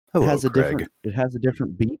Hello, has a Craig.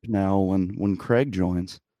 different beep now when Craig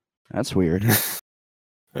joins. That's weird.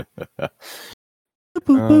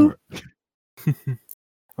 All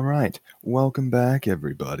right. Welcome back,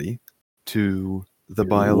 everybody, to the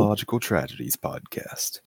Biological Tragedies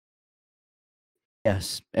podcast.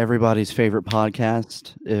 Yes, everybody's favorite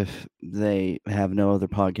podcast if they have no other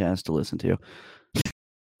podcast to listen to.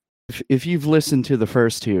 If you've listened to the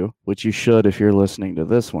first two, which you should if you're listening to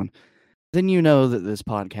this one, then you know that this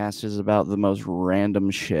podcast is about the most random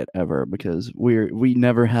shit ever because we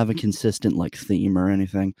never have a consistent like theme or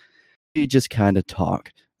anything. We just kind of talk.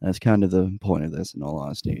 That's kind of the point of this, in all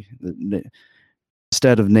honesty.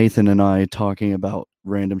 Instead of Nathan and I talking about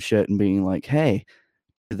random shit and being like, hey,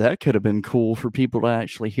 that could have been cool for people to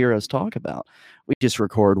actually hear us talk about. We just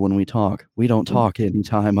record when we talk. We don't talk any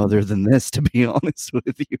time other than this, to be honest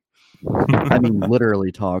with you. I mean,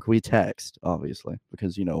 literally talk. We text, obviously,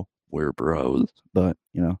 because, we're bros. But,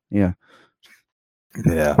 yeah. Yeah.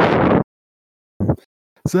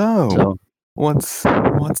 So what's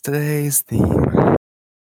today's theme?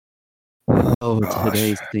 Oh,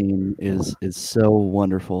 today's theme is so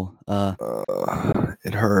wonderful.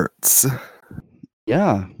 It hurts.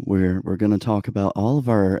 Yeah, we're going to talk about all of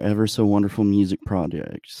our ever so wonderful music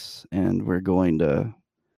projects, and we're going to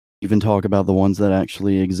even talk about the ones that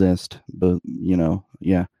actually exist. But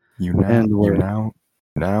yeah. You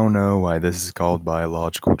now know why this is called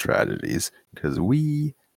Biological Tragedies, because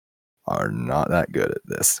we are not that good at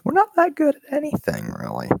this. We're not that good at anything,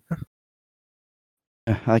 really.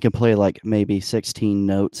 I can play like maybe 16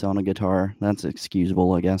 notes on a guitar. That's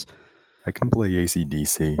excusable, I guess. I can play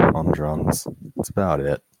AC/DC on drums. That's about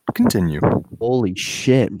it. Continue. Holy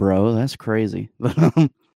shit, bro. That's crazy.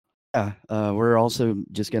 Yeah, we're also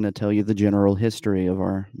just going to tell you the general history of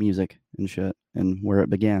our music and shit and where it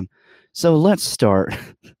began. So let's start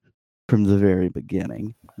from the very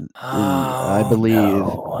beginning. I believe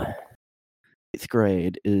 8th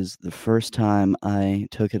grade is the first time I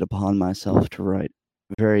took it upon myself to write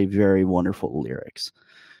very, very wonderful lyrics.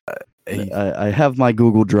 I have my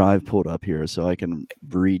Google Drive pulled up here so I can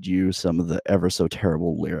read you some of the ever so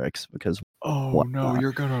terrible lyrics because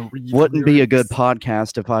you're gonna read wouldn't be a good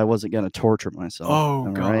podcast if I wasn't gonna torture myself.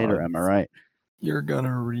 Am I right or am I right? You're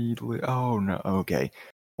gonna read okay.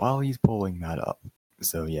 While he's pulling that up,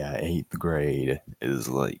 so yeah, 8th grade is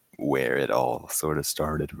like where it all sort of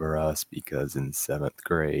started for us, because in 7th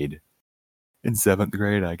grade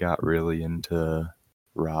I got really into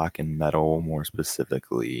rock and metal, more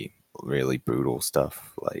specifically really brutal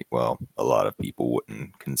stuff. Like, well, a lot of people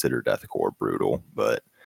wouldn't consider deathcore brutal, but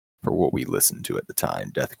for what we listened to at the time,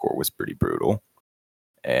 deathcore was pretty brutal.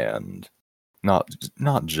 And not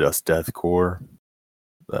just deathcore,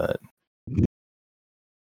 but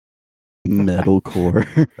metalcore.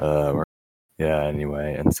 Yeah,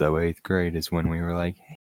 anyway, and so 8th grade is when we were like,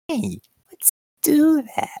 hey, let's do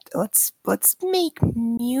that. Let's make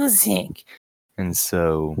music. And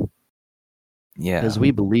so, yeah. Because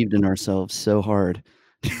we believed in ourselves so hard.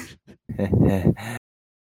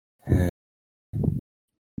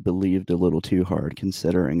 Believed a little too hard,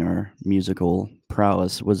 considering our musical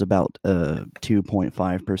prowess was about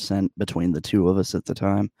 2.5% between the two of us at the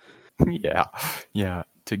time. Yeah.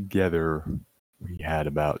 Together, we had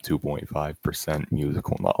about 2.5%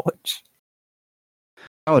 musical knowledge.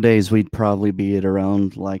 Nowadays, we'd probably be at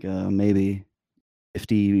around like maybe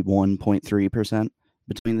 51.3%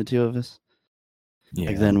 between the two of us.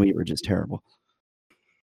 Yeah. Back then, we were just terrible.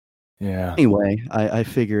 Yeah. Anyway, I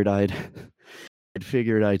figured I'd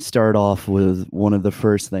start off with one of the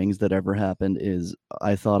first things that ever happened is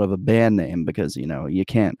I thought of a band name because, you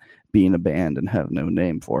can't be in a band and have no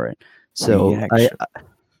name for it. So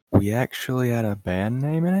we actually had a band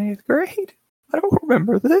name in 8th grade? I don't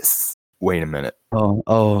remember this. Wait a minute.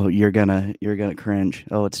 Oh, you're gonna cringe.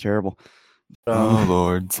 Oh, it's terrible. Oh,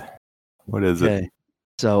 Lords. What is it?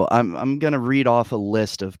 So I'm gonna read off a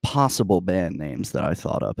list of possible band names that I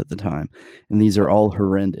thought up at the time, and these are all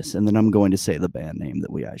horrendous. And then I'm going to say the band name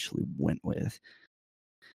that we actually went with.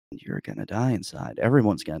 You're gonna die inside.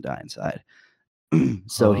 Everyone's gonna die inside.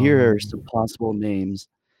 So here are some possible names: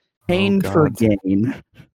 Pain for Gain,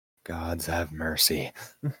 Gods have mercy,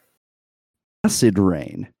 Acid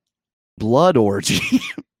Rain, Blood Orgy,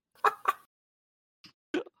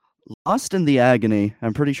 Lost in the Agony.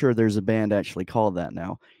 I'm pretty sure there's a band actually called that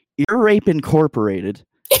now. Ear Rape Incorporated,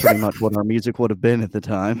 pretty much what our music would have been at the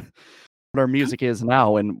time. What our music is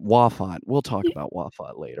now, and Wafat. We'll talk about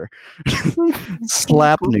Wafat later.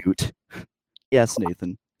 Slap Newt. Yes,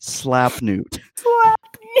 Nathan. Slap Newt.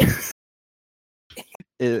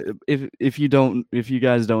 If you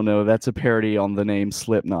guys don't know, that's a parody on the name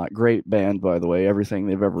Slipknot. Great band, by the way. Everything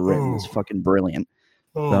they've ever written is fucking brilliant.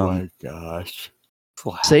 Oh my gosh.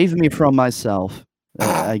 Save Me From Myself.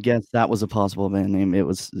 I guess that was a possible band name. It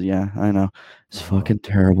was, yeah, I know. It's fucking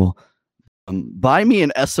terrible. Buy me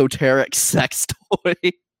an esoteric sex toy.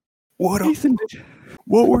 What? Ethan,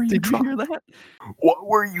 What were you did you hear that? What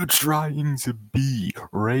were you trying to be?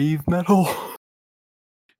 Rave metal?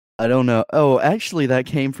 I don't know. Oh, actually, that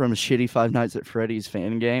came from a shitty Five Nights at Freddy's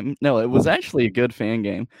fan game. No, it was actually a good fan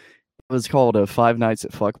game. It was called Five Nights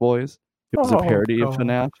at Fuckboys. It was a parody of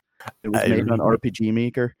FNAF. It was made on RPG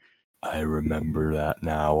Maker. I remember that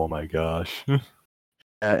now. Oh my gosh.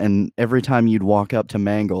 And every time you'd walk up to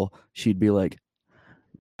Mangle, she'd be like,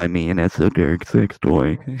 I mean, it's a Dirk sex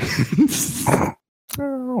toy.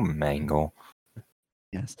 Oh, Mangle.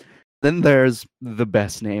 Yes. Then there's the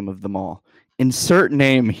best name of them all. Insert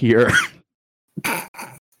name here.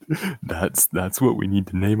 That's what we need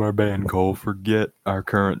to name our band, Cole. Forget our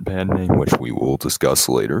current band name, which we will discuss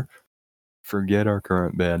later. Forget our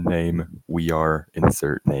current band name. We are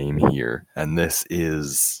insert name here. And this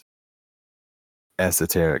is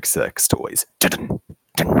Esoteric Sex Toys.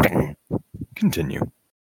 Continue.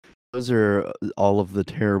 Those are all of the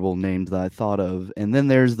terrible names that I thought of. And then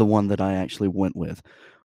there's the one that I actually went with,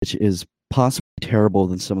 which is possibly terrible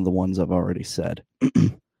than some of the ones I've already said.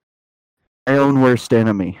 My own worst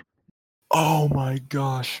enemy. Oh my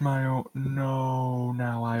gosh, no,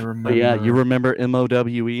 now I remember. But yeah, you remember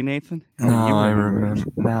MOWE, Nathan? No, I remember.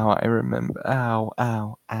 Now I remember.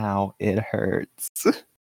 Ow, it hurts.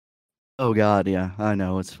 Oh god, yeah, I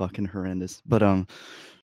know, it's fucking horrendous. But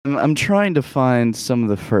I'm trying to find some of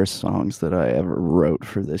the first songs that I ever wrote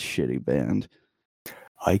for this shitty band.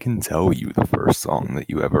 I can tell you the first song that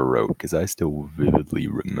you ever wrote because I still vividly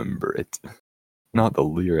remember it. Not the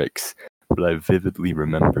lyrics, but I vividly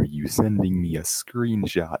remember you sending me a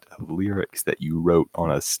screenshot of lyrics that you wrote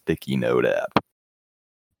on a sticky note app.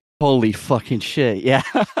 Holy fucking shit, yeah.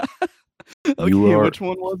 Okay, which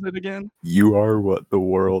one was it again? You Are What the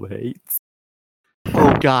World Hates.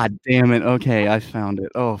 Oh god damn it, okay, I found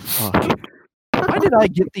it. Oh fuck. Why did I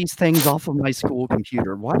get these things off of my school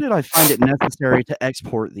computer? Why did I find it necessary to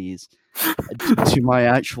export these to my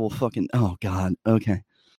actual fucking... Oh god, okay.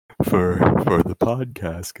 For the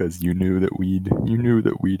podcast, because you knew that we'd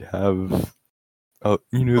have.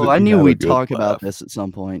 I knew we'd talk about this at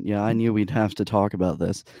some point. Yeah, I knew we'd have to talk about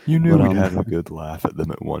this. You knew we'd have a good laugh at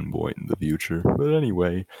them at one point in the future. But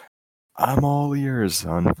anyway, I'm all ears,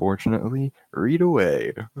 unfortunately. Read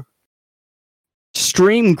away.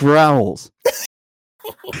 Stream growls.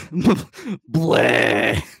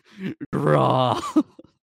 Bleh. Raw.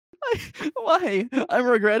 Why? I'm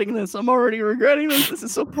regretting this. I'm already regretting this. This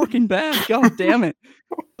is so fucking bad. God damn it.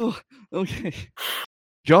 Oh, okay.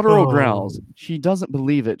 Jotaro growls. She doesn't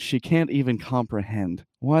believe it. She can't even comprehend.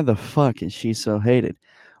 Why the fuck is she so hated?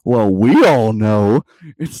 Well, we all know.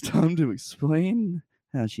 It's time to explain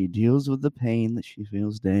how she deals with the pain that she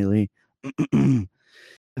feels daily. Oh,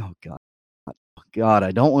 God. God,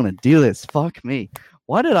 I don't want to do this. Fuck me.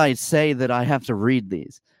 Why did I say that I have to read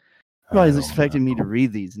these? Everybody's expecting me to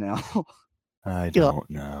read these now. I don't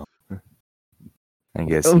know. I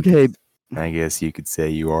guess. Okay. I guess you could say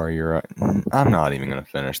you are your... I'm not even going to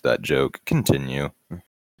finish that joke. Continue.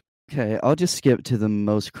 Okay, I'll just skip to the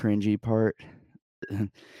most cringy part.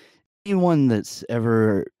 Anyone that's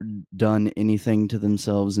ever done anything to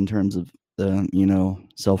themselves in terms of,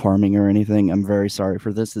 self-harming or anything, I'm very sorry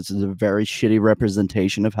for this. This is a very shitty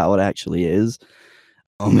representation of how it actually is.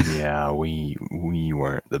 Yeah, we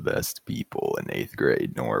weren't the best people in 8th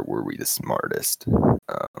grade, nor were we the smartest.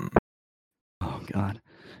 Oh, God.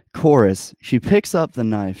 Chorus. She picks up the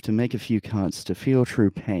knife to make a few cuts to feel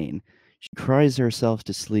true pain. She cries herself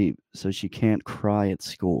to sleep so she can't cry at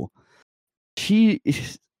school. I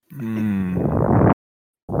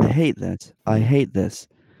hate this. I hate this.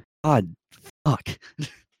 God, fuck.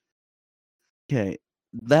 Okay,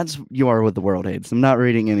 that's You Are What the World Hates. I'm not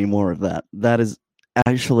reading any more of that. That is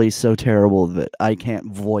actually so terrible that I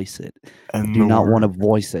can't voice it. I do not want to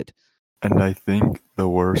voice it. And I think the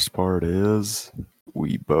worst part is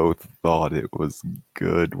we both thought it was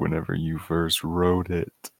good whenever you first wrote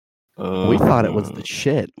it. We thought it was the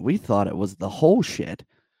shit. We thought it was the whole shit.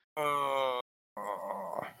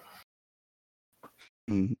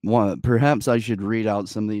 Perhaps I should read out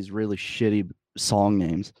some of these really shitty song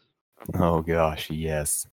names. Oh gosh,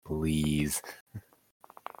 yes, please.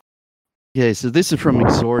 Okay, so this is from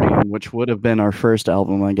Exordium, which would have been our first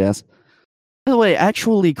album, I guess. By the way,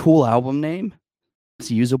 actually cool album name. It's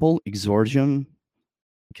usable, Exordium,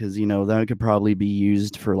 because, that could probably be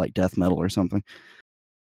used for, like, death metal or something.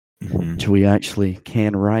 which we actually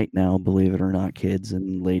can right now, believe it or not, kids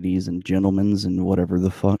and ladies and gentlemen and whatever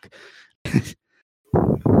the fuck.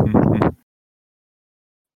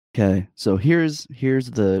 Okay, so here's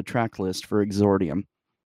the track list for Exordium.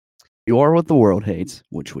 You Are What the World Hates,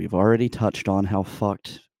 which we've already touched on how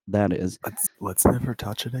fucked that is. Let's never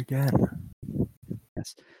touch it again.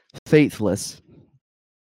 Yes. Faithless.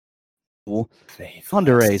 Cool.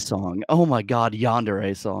 Yandere song. Oh my god,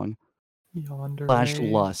 Yandere song. Flash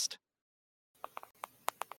Lust.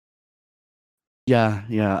 Yeah,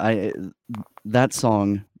 that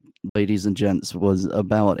song, ladies and gents, was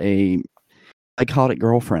about a psychotic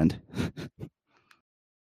girlfriend.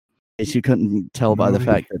 If you couldn't tell by the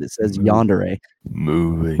fact that it says Yandere.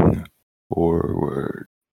 Moving forward.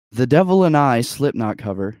 The Devil and I Slipknot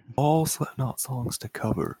cover. All Slipknot songs to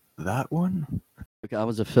cover. That one? Look, I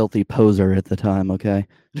was a filthy poser at the time, okay?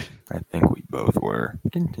 I think we both were.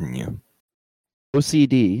 Continue.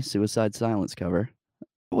 OCD, Suicide Silence cover.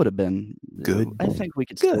 It would have been good. I think we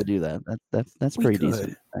could still do that. That's pretty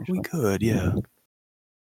decent. Actually. We could, yeah.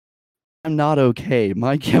 I'm Not Okay,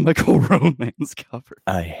 My Chemical Romance cover.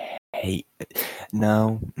 I hate it.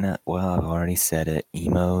 No, well, I've already said it.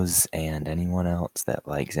 Emos and anyone else that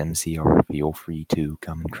likes MCR, feel free to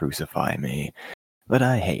come and crucify me. But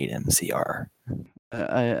I hate MCR.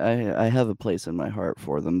 I have a place in my heart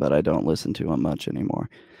for them, but I don't listen to them much anymore.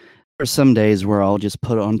 There's some days where I'll just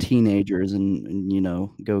put on Teenagers and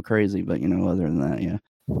go crazy, but other than that, yeah.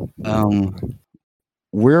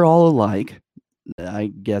 We're All Alike. I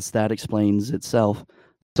guess that explains itself.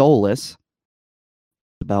 Soulless. It's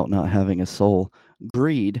about not having a soul.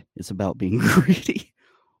 Greed is about being greedy.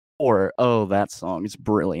 Or that song is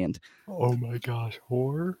brilliant. Oh my gosh,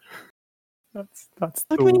 horror. That's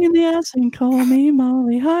Look me in the ass and call me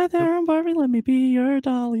Molly. Hi there, I'm Barbie. Let me be your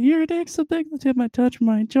dolly. Your dick's so big the tip might touch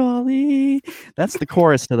my jolly. That's the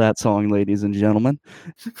chorus to that song, ladies and gentlemen.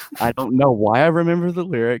 I don't know why I remember the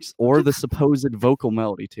lyrics or the supposed vocal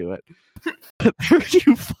melody to it. But there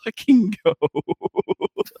you fucking go.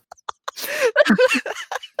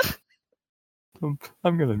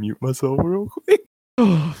 I'm gonna mute myself real quick.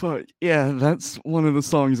 Oh fuck yeah, that's one of the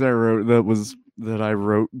songs I wrote that I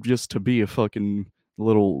wrote just to be a fucking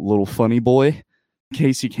little funny boy. In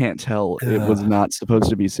case you can't tell, it was not supposed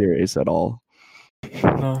to be serious at all.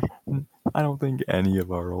 No, I don't think any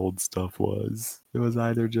of our old stuff was. It was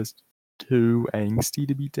either just too angsty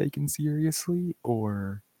to be taken seriously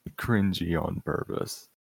or cringy on purpose.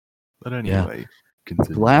 But anyway,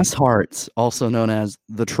 continue. Glass Hearts, also known as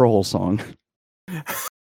the Troll song. That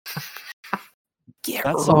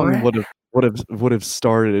song would have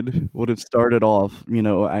started off,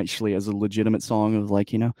 actually as a legitimate song of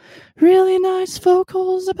like, really nice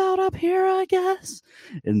vocals about up here, I guess.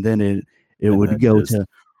 And then it would go to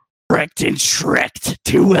Wrecked and Shreked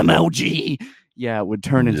to MLG. Yeah, it would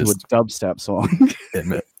turn into a dubstep song.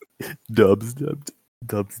 Dubstep,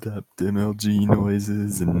 MLG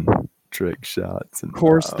noises and trick shots. And of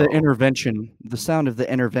course, the sound of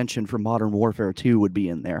the intervention from Modern Warfare 2 would be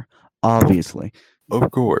in there, obviously.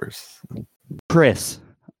 Of course. Chris.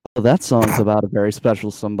 That song's about a very special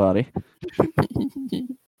somebody.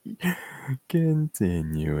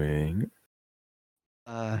 Continuing.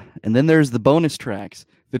 And then there's the bonus tracks.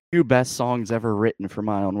 The two best songs ever written for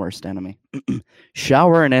My Own Worst Enemy.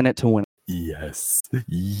 Shower and In It to Win It.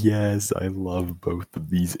 Yes, I love both of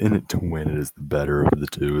these. In It to Win It is the better of the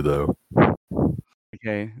two, though.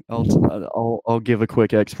 Okay, I'll give a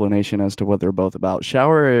quick explanation as to what they're both about.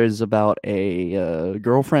 Shower is about a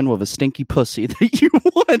girlfriend with a stinky pussy that you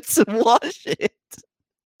want to wash it,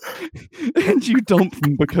 and you dump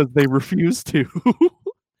them because they refuse to.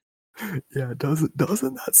 Yeah, doesn't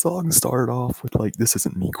that song start off with like, this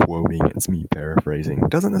isn't me quoting, it's me paraphrasing.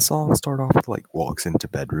 Doesn't the song start off with like, walks into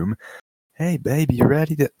bedroom, hey baby, you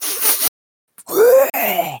ready to?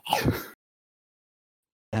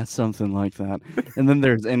 Yeah, something like that. And then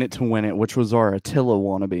there's In It to Win It, which was our Attila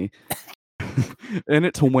wannabe. In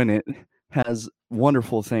It to Win It has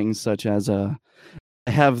wonderful things such as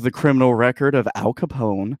have the criminal record of Al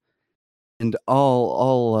Capone, and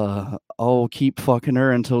I'll keep fucking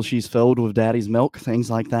her until she's filled with daddy's milk, things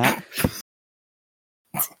like that.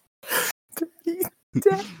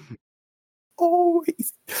 Daddy,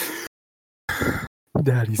 always.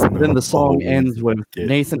 Daddy's milk. Then the song ends with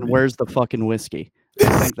Nathan, where's the fucking whiskey?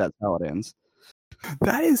 I think that's how it ends.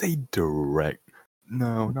 That is a direct,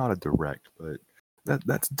 no, not a direct, but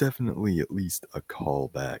that's definitely at least a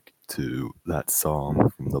callback to that song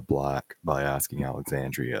from The Black by Asking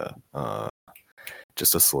Alexandria,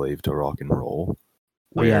 Just a Slave to Rock and Roll.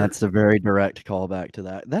 Yeah, it's a very direct callback to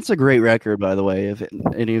that. That's a great record, by the way. If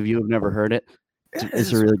any of you have never heard it,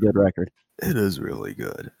 It's a really good record. It is really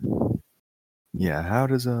good. Yeah, how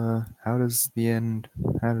does the end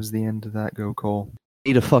of that go, Cole?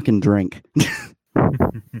 Need a fucking drink.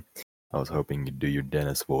 I was hoping you'd do your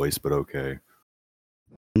Dennis voice, but okay.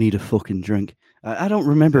 Need a fucking drink. I don't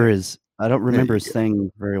remember There- his you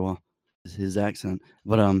thing very well, his accent.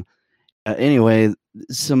 But anyway,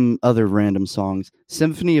 some other random songs.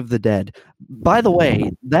 Symphony of the Dead. By the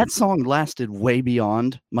way, that song lasted way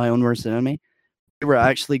beyond My Own Worst Enemy. We were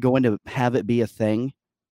actually going to have it be a thing,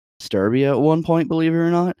 Disturbia, at one point, believe it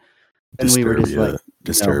or not. And Disturbia, we were just like,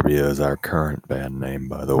 Disturbia is our current band name,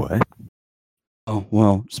 by the way. oh,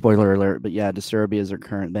 well, spoiler alert, but yeah, Disturbia is our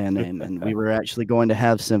current band name, and we were actually going to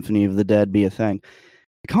have Symphony of the Dead be a thing.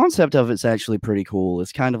 The concept of it's actually pretty cool.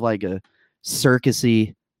 It's kind of like a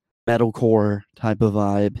circusy metalcore type of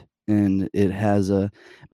vibe, and it has a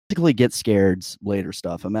basically Get Scared's later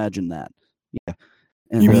stuff. Imagine that. Yeah.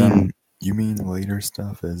 And You mean later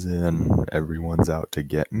stuff as in Everyone's Out to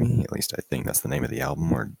Get Me? At least I think that's the name of the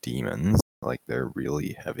album, or Demons, like their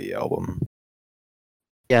really heavy album.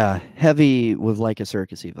 yeah, heavy with like a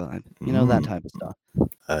circusy vibe. You know, that type of stuff.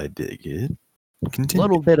 I dig it. A Continue.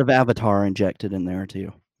 little bit of Avatar injected in there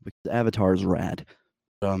too, because Avatar's rad.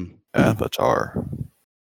 Avatar.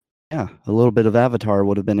 Yeah, a little bit of Avatar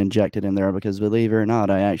would have been injected in there because, believe it or not,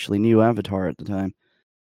 I actually knew Avatar at the time.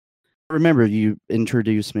 I remember you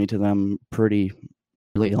introduced me to them pretty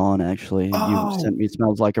early on, actually. Oh. You sent me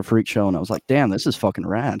Smells Like a Freak Show, and I was like, damn, this is fucking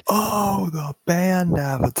rad. Oh, the band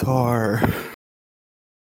Avatar.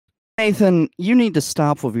 Nathan, you need to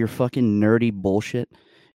stop with your fucking nerdy bullshit.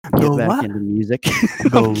 Get back into music.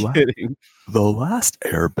 I'm kidding. The Last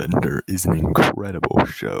Airbender is an incredible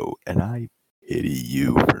show, and I pity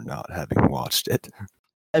you for not having watched it.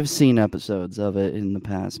 I've seen episodes of it in the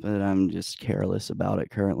past, but I'm just careless about it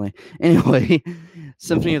currently. Anyway,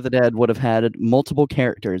 Symphony of the Dead would have had multiple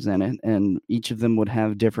characters in it, and each of them would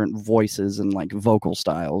have different voices and like vocal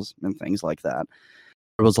styles and things like that.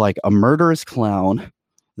 There was like a murderous clown.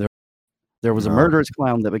 There was a murderous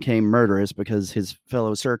clown that became murderous because his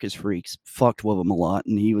fellow circus freaks fucked with him a lot,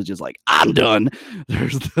 and he was just like, I'm done.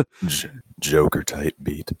 There's the Joker type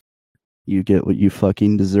beat. You get what you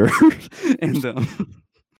fucking deserve. And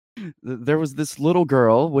there was this little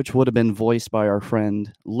girl, which would have been voiced by our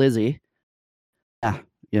friend Lizzie.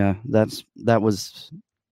 Yeah, that was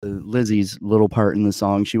Lizzie's little part in the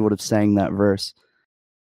song. She would have sang that verse.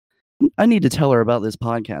 I need to tell her about this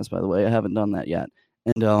podcast, by the way. I haven't done that yet.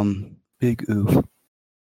 And big oof.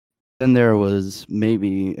 Then there was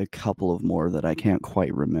maybe a couple of more that I can't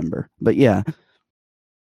quite remember. But yeah.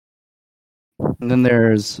 And then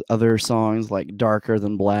there's other songs like Darker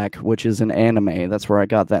Than Black, which is an anime. That's where I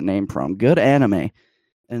got that name from. Good anime.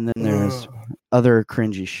 And then there's other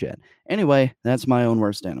cringy shit. Anyway, that's My Own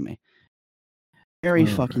Worst Enemy. Very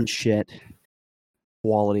fucking shit.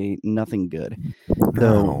 Quality, nothing good.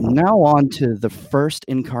 So now on to the first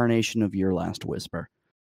incarnation of Your Last Whisper.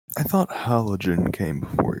 I thought Halogen came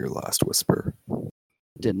before Your Last Whisper.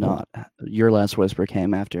 Did not. Your Last Whisper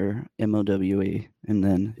came after MOWE, and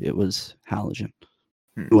then it was Halogen.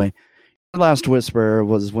 Anyway, Your Last Whisper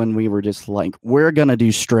was when we were just like, we're gonna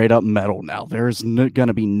do straight up metal now. There's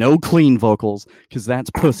gonna be no clean vocals, because that's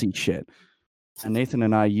pussy shit. And Nathan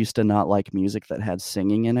and I used to not like music that had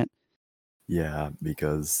singing in it. Yeah,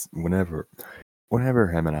 because whenever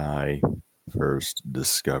him and I first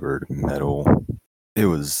discovered metal, it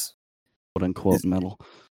was quote unquote metal.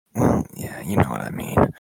 Well, yeah, you know what I mean.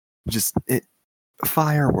 Just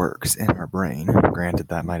fireworks in our brain. Granted,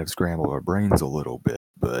 that might have scrambled our brains a little bit,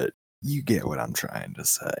 but you get what I'm trying to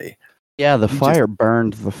say. Yeah, the fire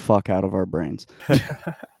burned the fuck out of our brains.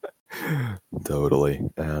 Totally.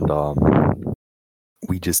 And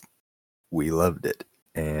we loved it.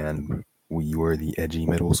 And we were the edgy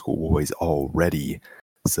middle school boys already.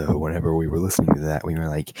 So whenever we were listening to that, we were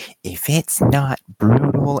like, if it's not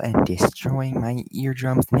brutal and destroying my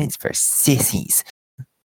eardrums, then it's for sissies.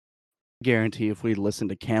 Guarantee if we'd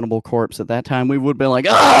listened to Cannibal Corpse at that time, we would have been like,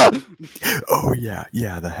 ah! Oh yeah.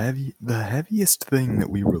 The heaviest thing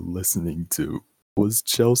that we were listening to was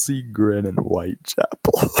Chelsea Grin and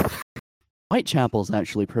Whitechapel. Whitechapel's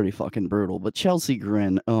actually pretty fucking brutal, but Chelsea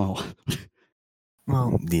Grin, oh.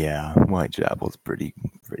 Well, yeah, Whitechapel's pretty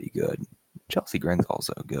good. Chelsea Grin's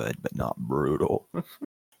also good, but not brutal.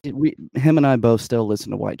 Him and I both still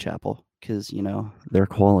listen to Whitechapel because, you know, they're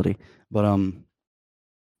quality. But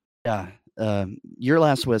yeah, Your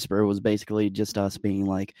Last Whisper was basically just us being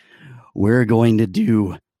like, we're going to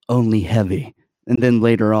do only heavy. And then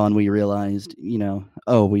later on we realized, you know,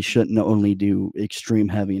 oh, we shouldn't only do extreme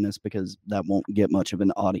heaviness because that won't get much of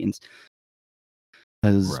an audience.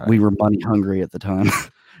 because we were money hungry at the time.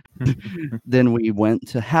 Then we went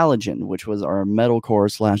to Halogen, which was our metalcore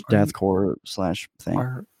 / deathcore /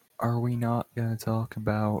 thing. Are we not gonna talk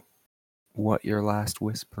about what your last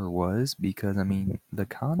whisper was? Because I mean, the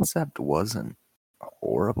concept wasn't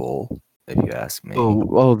horrible, if you ask me.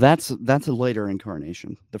 Oh, that's a later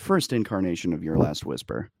incarnation. The first incarnation of Your Last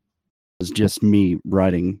Whisper was just me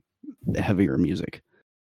writing heavier music.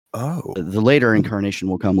 Oh, the later incarnation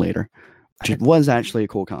will come later, which was actually a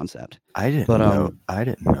cool concept. I didn't know. I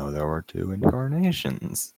didn't know there were 2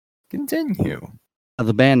 incarnations. Continue.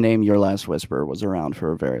 The band name Your Last Whisper was around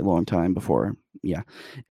for a very long time before. Yeah.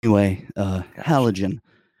 Anyway, Halogen,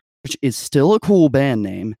 which is still a cool band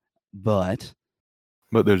name, but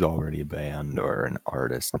there's already a band or an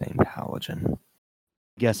artist named Halogen.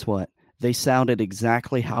 Guess what? They sounded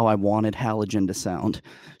exactly how I wanted Halogen to sound,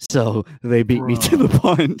 so they beat me to the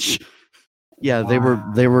punch. Yeah,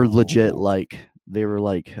 wow. they were legit they were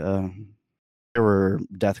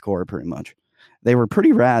deathcore pretty much. They were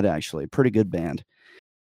pretty rad actually, pretty good band.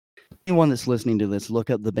 Anyone that's listening to this, look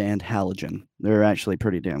up the band Halogen. They're actually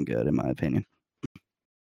pretty damn good in my opinion.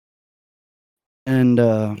 And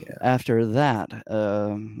after that,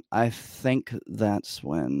 I think that's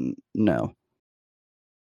when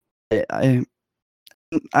I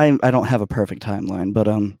don't have a perfect timeline, but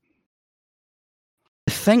I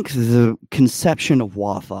think the conception of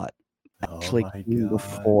Wafat actually came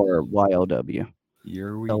before YLW.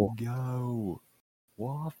 Here we go.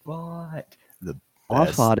 Wafat.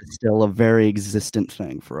 Wafat is still a very existent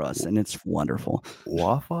thing for us, and it's wonderful.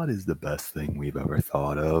 Wafat is the best thing we've ever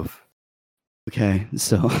thought of. Okay,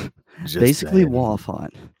 so basically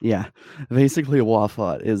Wafat. Yeah. Basically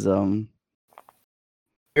Wafat is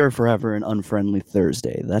Here Forever and Unfriendly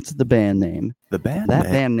Thursday. That's the band name.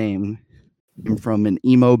 Band name came from an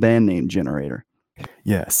emo band name generator.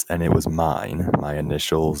 Yes, and it was mine. My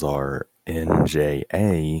initials are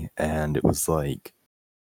NJA, and it was like,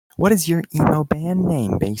 what is your emo band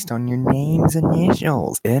name based on your name's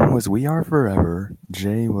initials? N was We Are Forever,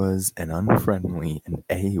 J was an Unfriendly, and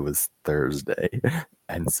A was Thursday.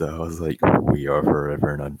 And so I was like, We Are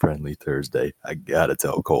Forever and Unfriendly Thursday. I gotta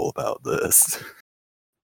tell Cole about this.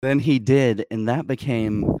 Then he did, and that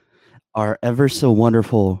became our ever so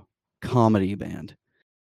wonderful comedy band.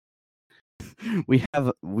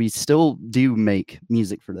 We still do make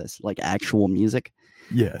music for this, like actual music.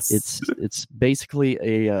 Yes. It's basically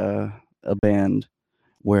a band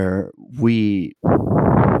where we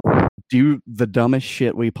do the dumbest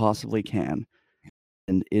shit we possibly can,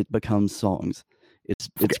 and it becomes songs. It's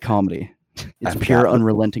comedy. It's pure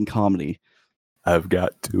unrelenting comedy. I've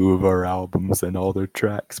got 2 of our albums and all their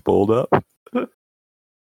tracks pulled up.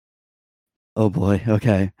 Oh boy,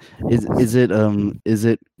 okay. Is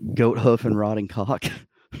it Goat Hoof and Rotting Cock?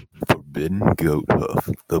 Forbidden Goat Hoof,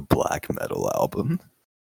 the black metal album.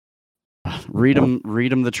 Read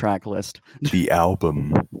them the track list. The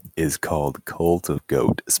album is called Cult of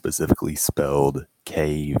Goat, specifically spelled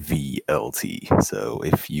KVLT. So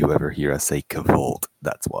if you ever hear us say Cavolt,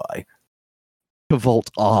 that's why. Cavolt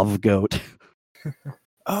of Goat.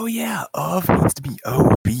 Oh yeah, of needs to be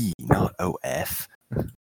OB, not OF.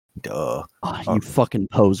 Duh. Oh, you fucking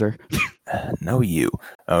poser. No, you.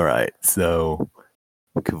 Alright, so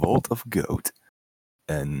Cavolt of Goat.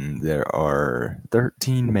 And there are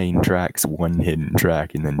 13 main tracks, 1 hidden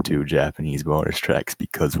track, and then 2 Japanese bonus tracks,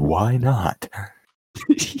 because why not?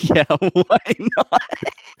 Yeah, why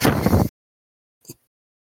not?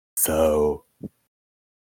 So,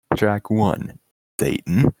 track 1,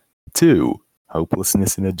 Satan. 2,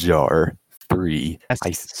 Hopelessness in a Jar. 3,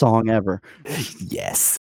 best song ever.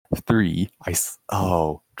 Yes. 3,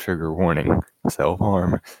 trigger warning,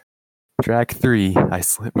 self-harm. Track 3, I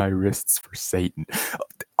Slit My Wrists for Satan.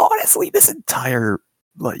 Honestly, this entire,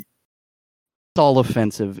 it's all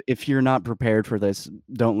offensive. If you're not prepared for this,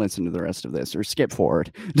 don't listen to the rest of this, or skip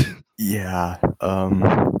forward. Yeah,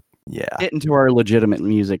 Get into our legitimate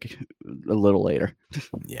music a little later.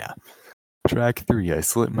 Yeah. Track 3, I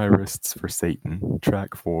Slit My Wrists for Satan.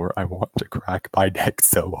 Track 4, I Want to Crack My Neck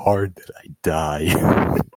So Hard That I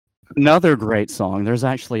Die. Another great song. There's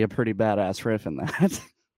actually a pretty badass riff in that.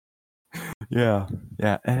 Yeah,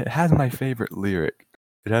 and it has my favorite lyric.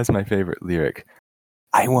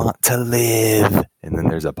 I want to live, and then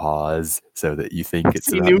there's a pause so that you think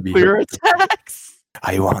it's about nuclear attacks.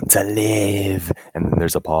 I want to live, and then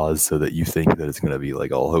there's a pause so that you think that it's gonna be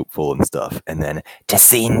like all hopeful and stuff, and then to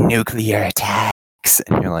see nuclear attacks,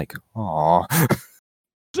 and you're like, "Aw."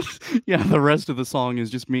 Yeah, the rest of the song is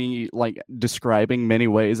just me like describing many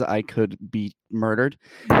ways I could be murdered,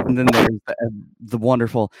 and then there's the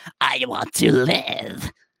wonderful "I want to live."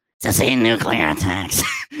 to see nuclear attacks.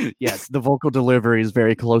 Yes, the vocal delivery is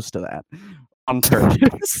very close to that on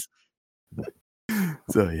purpose.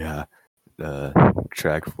 So yeah,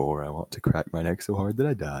 track 4, I want to crack my neck so hard that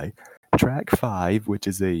I die. Track 5, which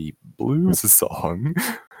is a blues song,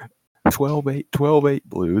 12/8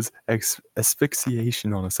 blues,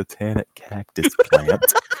 asphyxiation on a satanic cactus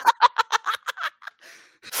plant.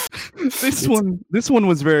 This one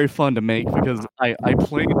was very fun to make because I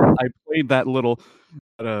played that little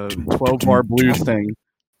 12-bar blues thing.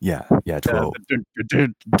 Yeah, 12.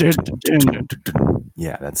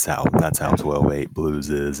 Yeah, that's how 12/8 blues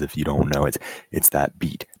is. If you don't know, it's that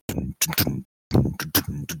beat.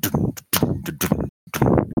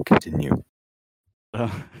 Continue.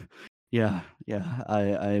 Yeah.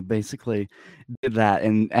 I basically did that,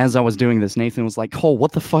 and as I was doing this, Nathan was like, "Cole,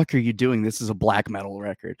 what the fuck are you doing? This is a black metal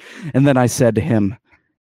record." And then I said to him,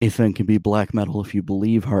 "Nathan can be black metal if you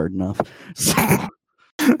believe hard enough." So,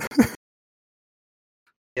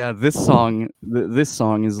 yeah, this song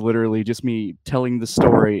is literally just me telling the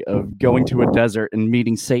story of going to a desert and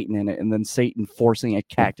meeting Satan in it, and then Satan forcing a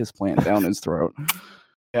cactus plant down his throat.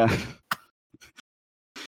 Yeah.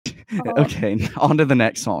 Okay, on to the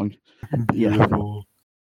next song. Beautiful.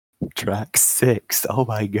 Yeah. Track 6. Oh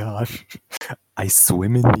my gosh. I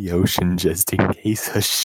swim in the ocean just in case a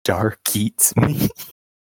shark eats me.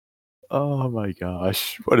 Oh my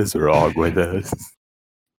gosh. What is wrong with us?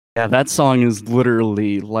 Yeah, that song is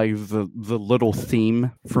literally like the little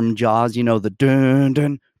theme from Jaws, you know, the dun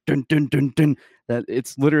dun dun dun dun dun. That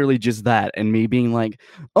it's literally just that, and me being like,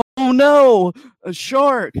 "Oh no, a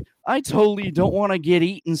shark! I totally don't want to get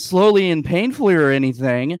eaten slowly and painfully or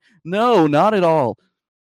anything. No, not at all."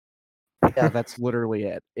 Yeah, that's literally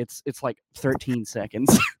it. It's like 13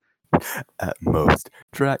 seconds. At most.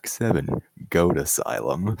 Track 7, Goat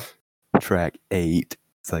Asylum. Track 8,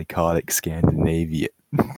 Psychotic Scandinavia.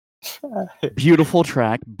 Beautiful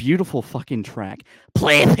track. Beautiful fucking track.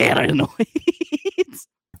 Play Paranoid.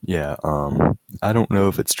 Yeah, I don't know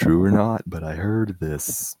if it's true or not, but I heard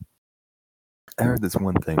this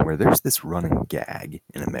one thing where there's this running gag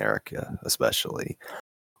in America, especially,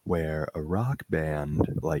 where a rock band,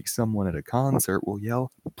 like someone at a concert, will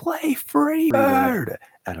yell, "Play Freebird!"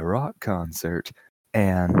 at a rock concert.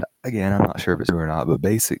 And again, I'm not sure if it's true or not, but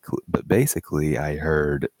basically I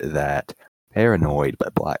heard that Paranoid by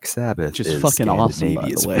Black Sabbath is fucking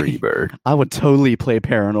Scandinavia's awesome, Freebird. I would totally play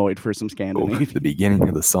Paranoid for some Scandinavia. The beginning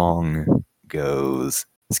of the song goes,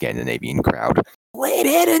 Scandinavian crowd, "Play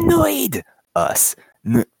Paranoid!" Us.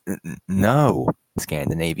 No.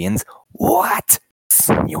 Scandinavians, "What?"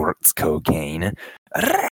 Snorts cocaine.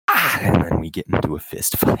 And then we get into a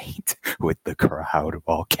fist fight with the crowd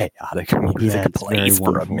while chaotic music plays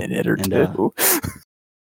for a minute or two.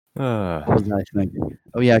 What was I thinking?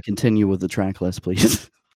 Oh yeah, continue with the track list, please.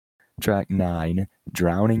 Track 9,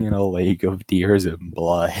 Drowning in a Lake of Tears and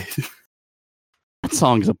Blood. That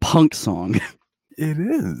song's a punk song. It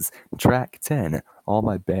is. Track 10, All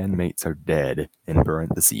My Bandmates Are Dead, in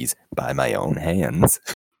parentheses, by my own hands.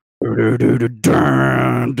 My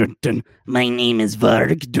name is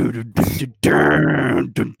Varg.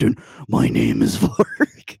 My name is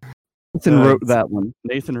Varg. Nathan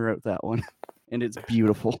wrote that one. And it's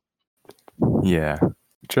beautiful. Yeah.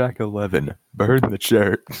 Track 11, Burn the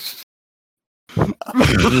Church. Yeah,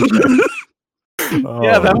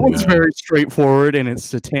 that one's very straightforward in its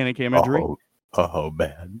satanic imagery. Oh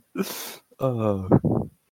man.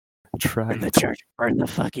 Track Burn the church. Burn the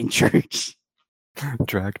fucking church.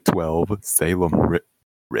 Track 12, Salem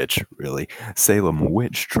Witch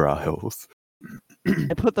Trials.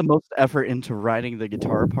 I put the most effort into writing the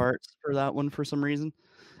guitar parts for that one for some reason.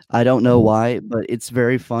 I don't know why, but it's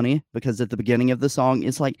very funny because at the beginning of the song,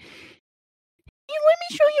 it's like, "Hey, let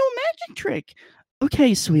me show you a magic trick."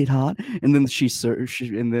 "Okay, sweetheart." And then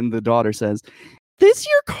and then the daughter says, "This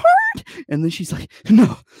your card?" And then she's like,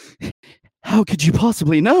 "No. How could you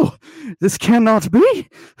possibly know? This cannot be.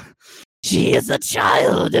 She is a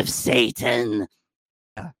child of Satan."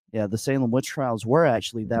 Yeah, the Salem witch trials were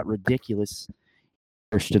actually that ridiculous.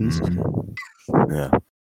 Christians. Yeah.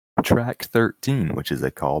 Track 13, which is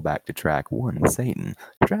a callback to track 1, Satan.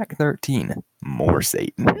 Track 13, more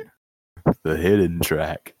Satan. The hidden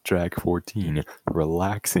track, track 14,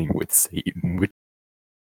 Relaxing with Satan, which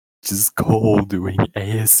is Cole doing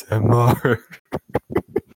ASMR.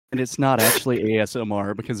 And it's not actually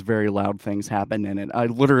ASMR because very loud things happen in it. I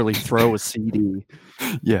literally throw a CD.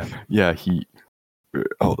 Yeah, he...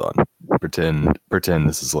 Hold on. Pretend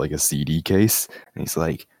this is like a CD case. And he's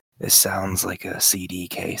like, "This sounds like a CD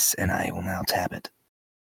case, and I will now tap it."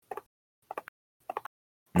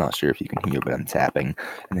 I'm not sure if you can hear, but I'm tapping.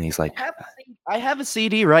 And then he's like, I have a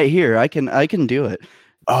CD right here. I can do it.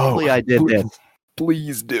 Hopefully I did please, this.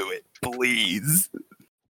 please do it. Please.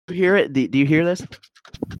 Do you hear it? Do you hear this?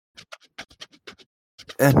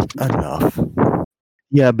 Enough.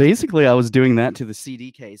 Yeah, basically I was doing that to the CD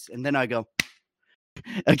case, and then I go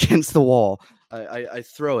against the wall. I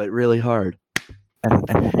throw it really hard. And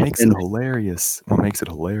what makes it hilarious? What makes it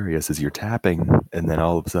hilarious is you're tapping, and then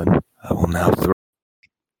all of a sudden, I will now throw.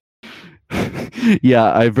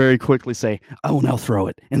 Yeah, I very quickly say, "I will now throw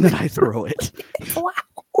it," and then I throw it,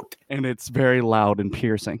 and it's very loud and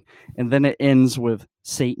piercing. And then it ends with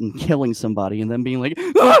Satan killing somebody, and then being like,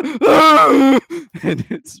 "Ah! Ah!" And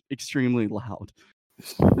it's extremely loud.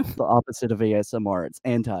 The opposite of ASMR. It's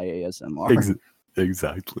anti-ASMR.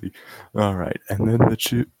 Exactly. All right, and then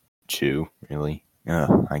the chew. Really?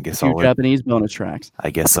 I guess Two Japanese bonus tracks. I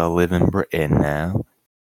guess I'll live in Britain now.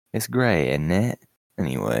 It's great, isn't it?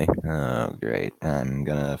 Anyway, oh great. I'm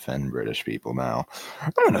gonna offend British people now.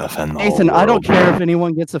 I'm gonna offend the Nathan, whole I don't world. care if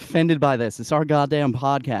anyone gets offended by this. It's our goddamn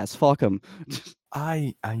podcast. Fuck them.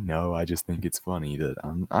 I know. I just think it's funny that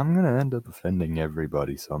I'm gonna end up offending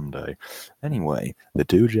everybody someday. Anyway, the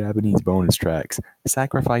two Japanese bonus tracks: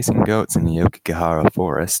 "Sacrificing Goats in the Aokigahara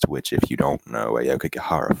Forest," which, if you don't know,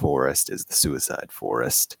 Aokigahara Forest is the suicide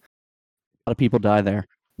forest. A lot of people die there.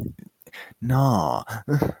 Nah.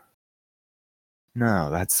 No,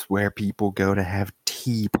 that's where people go to have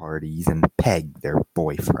tea parties and peg their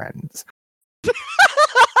boyfriends.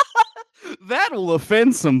 That'll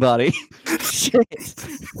offend somebody. Shit.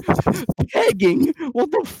 Pegging?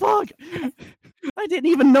 What the fuck? I didn't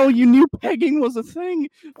even know you knew pegging was a thing.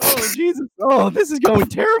 Oh, Jesus. Oh, this is going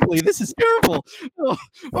terribly. This is terrible.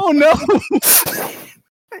 Oh no.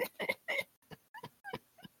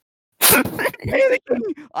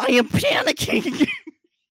 Panicking. I am panicking.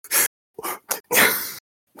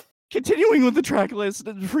 Continuing with the track list.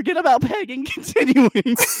 Forget about pegging.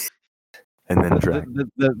 Continuing. And then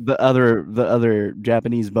the other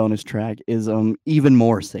Japanese bonus track is even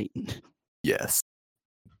more Satan. Yes.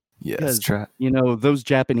 You know, those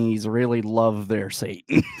Japanese really love their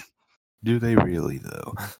Satan. Do they really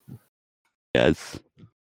though? Yes.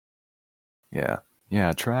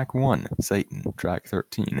 Yeah, track 1, Satan. Track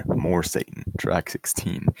 13, more Satan. Track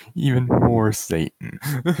 16, even more Satan.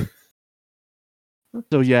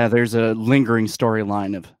 So yeah, there's a lingering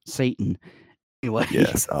storyline of Satan. Anyway.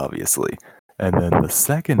 Yes, obviously. And then the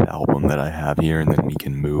second album that I have here, and then we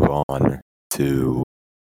can move on to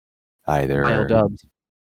either Wild Dubs.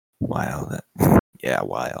 Wild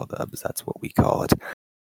Dubs, that's what we call it.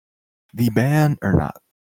 The band, or not,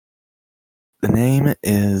 the name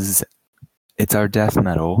is, it's our death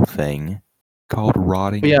metal thing called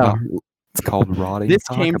Rotting. Yeah. It's called Rotting. This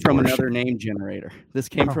came from another name generator.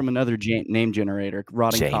 Name generator,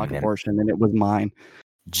 Rotting Cock Abortion, and it was mine.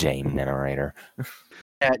 Jame Generator.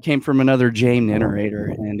 Yeah, it came from another Jame Generator,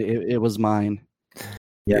 and it was mine.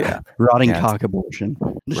 Yeah. Rotting Cock Abortion.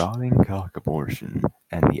 Rotting Cock Abortion.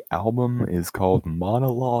 And the album is called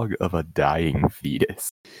Monologue of a Dying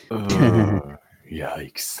Fetus.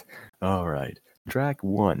 Yikes. Alright. Track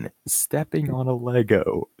 1, Stepping on a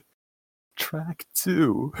Lego. Track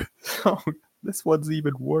 2, oh, this one's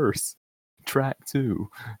even worse. Track 2,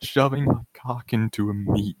 Shoving my cock into a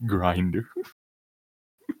meat grinder.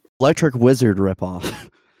 Electric Wizard ripoff.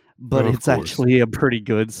 But it's course. actually a pretty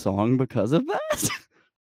good song because of that.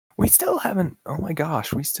 We still haven't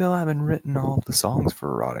written all the songs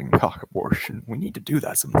for Rotting Cock Abortion. We need to do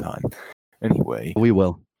that sometime. Anyway. We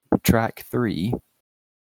will. Track 3,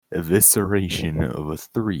 Evisceration of a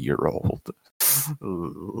 3-year-old.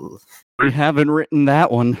 We haven't written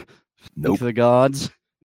that one. Nope. Thank the gods.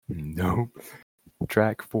 Nope.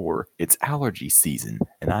 Track 4, It's allergy season,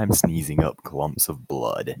 and I'm sneezing up clumps of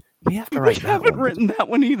blood. We have to write that one. We haven't written that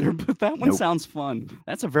one either, but that one sounds fun.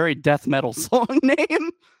 That's a very death metal song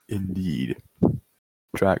name. Indeed.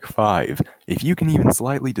 Track 5, If you can even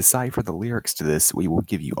slightly decipher the lyrics to this, we will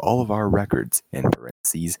give you all of our records, in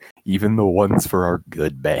parentheses, even the ones for our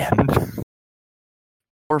good band.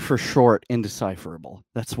 Or for short, indecipherable.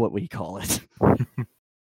 That's what we call it.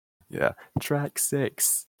 Yeah. Track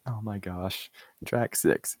 6. Oh my gosh. Track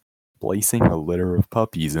 6. Placing a litter of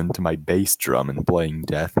puppies into my bass drum and playing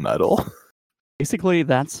death metal. Basically,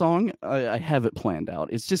 that song, I have it planned out.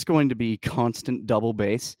 It's just going to be constant double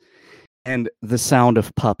bass and the sound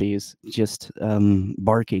of puppies just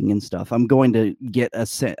barking and stuff. I'm going to get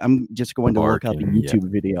I'm just going to look up a YouTube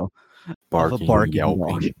video.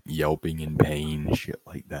 Barking, yelping in pain, shit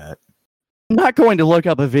like that. I'm not going to look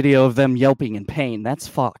up a video of them yelping in pain. That's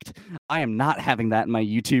fucked. I am not having that in my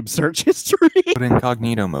YouTube search history. What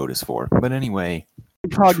incognito mode is for. But anyway.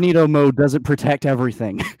 Incognito mode doesn't protect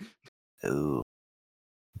everything. Ooh.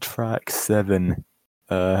 Track 7.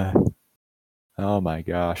 Oh my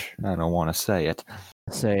gosh, I don't want to say it.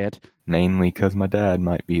 Say it. Mainly because my dad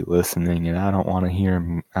might be listening, and I don't want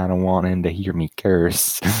him to hear me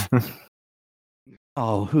curse.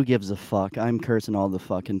 Oh, who gives a fuck? I'm cursing all the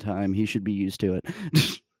fucking time. He should be used to it.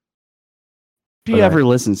 If he But ever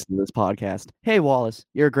listens to this podcast, hey Wallace,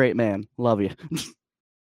 you're a great man. Love you.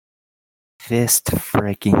 Fist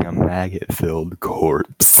freaking a maggot-filled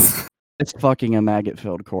corpse. It's fucking a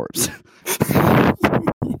maggot-filled corpse.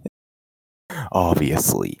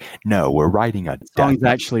 Obviously. No, we're writing a Song's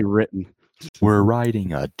actually written. We're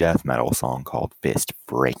writing a death metal song called Fist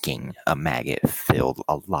Freaking a Maggot-Filled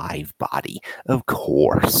Alive Body. Of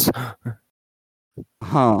course.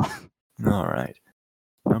 Huh. Alright.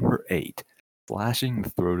 Number 8. Slashing the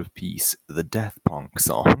Throat of Peace, the Death Punk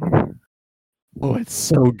song. Oh, it's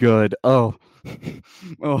so good. Oh.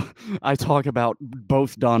 Oh, I talk about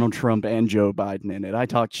both Donald Trump and Joe Biden in it. I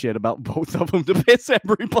talk shit about both of them to piss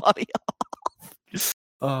everybody off.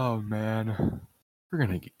 Oh, man. We're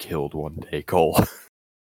gonna get killed one day, Cole. For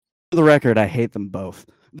the record, I hate them both.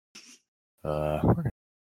 We're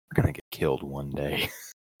gonna get killed one day.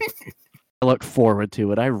 I look forward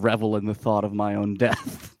to it. I revel in the thought of my own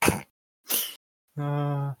death.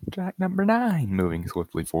 Track number 9. Moving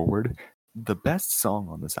swiftly forward. The best song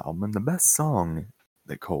on this album, and the best song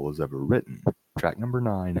that Cole has ever written. Track number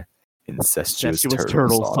 9. Incestuous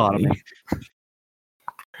Turtle Sodomy.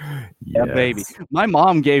 Yeah, baby. My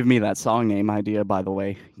mom gave me that song name idea, by the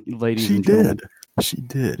way, ladies and gentlemen. She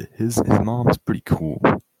did. His mom's pretty cool.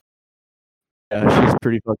 Yeah, she's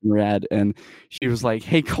pretty fucking rad, and she was like,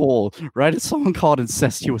 "Hey Cole, write a song called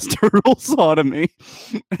Incestuous Turtle Sodomy,"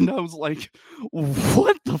 and I was like,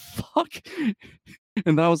 "What the fuck?"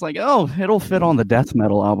 And I was like, "Oh, it'll fit on the death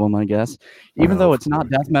metal album, I guess." Even though it's not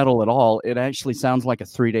death metal at all, it actually sounds like a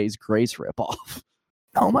 3 Days Grace ripoff.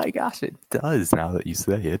 Oh my gosh, it does now that you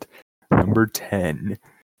say it. Number 10.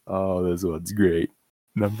 Oh, this one's great.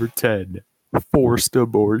 Number 10. Forced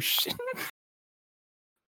abortion.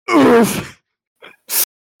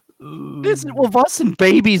 This is with us and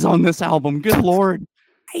babies on this album. Good lord.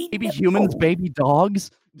 Baby humans, baby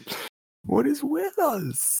dogs. What is with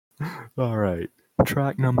us? Alright.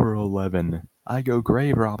 Track number 11. I go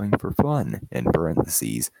grave robbing for fun. In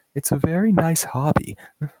parentheses. It's a very nice hobby.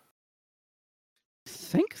 I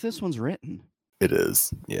think this one's written. It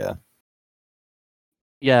is, yeah.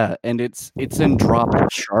 Yeah, and it's in drop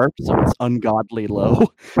sharp, so it's ungodly low.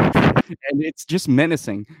 And it's just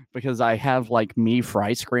menacing because I have like me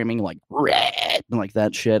fry screaming like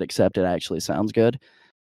that shit, except it actually sounds good.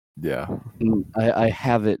 Yeah. I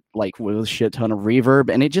have it like with a shit ton of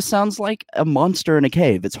reverb, and it just sounds like a monster in a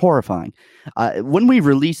cave. It's horrifying. When we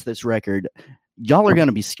release this record, y'all are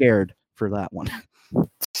gonna be scared for that one.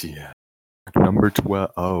 Yeah. Number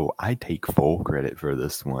 12. Oh, I take full credit for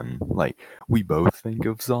this one. Like, we both think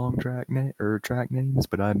of track names,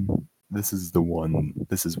 but this is one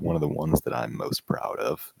of the ones that I'm most proud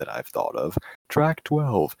of, that I've thought of. Track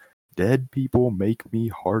 12. Dead people make me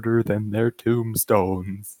harder than their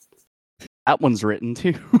tombstones. That one's written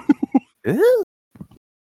too.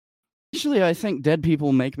 Actually, I think Dead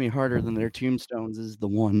People Make Me Harder Than Their Tombstones is the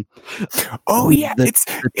one. Oh yeah, it's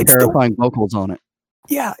terrifying vocals on it.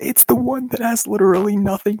 Yeah, it's the one that has literally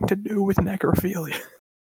nothing to do with necrophilia.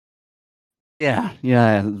 Yeah,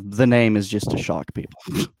 the name is just to shock people.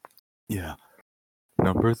 Yeah.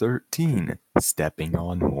 Number 13, Stepping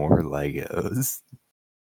on More Legos.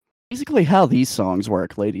 Basically how these songs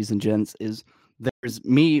work, ladies and gents, is there's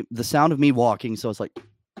the sound of me walking, so it's like,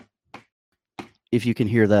 if you can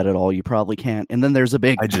hear that at all, you probably can't. And then there's a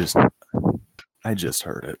big... I just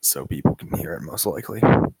heard it, so people can hear it most likely.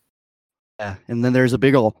 Yeah, and then there's a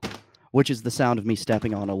big ol', which is the sound of me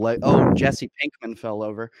stepping on a leg. Oh, Jesse Pinkman fell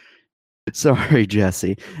over. Sorry,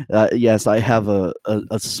 Jesse. Yes, I have a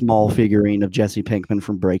small figurine of Jesse Pinkman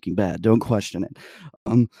from Breaking Bad. Don't question it.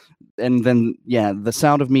 And then, yeah, the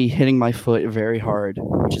sound of me hitting my foot very hard,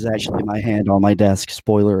 which is actually my hand on my desk,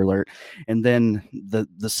 spoiler alert. And then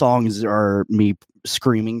the songs are me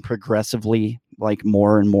screaming progressively, like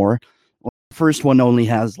more and more. The first one only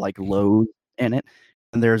has like lows in it,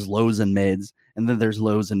 and there's lows and mids, and then there's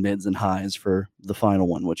lows and mids and highs for the final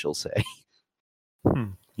one, which you'll say.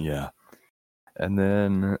 Yeah. And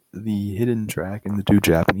then the hidden track and the 2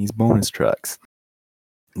 Japanese bonus tracks.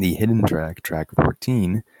 The hidden track, track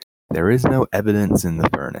 14, There is no evidence in the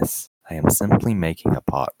furnace. I am simply making a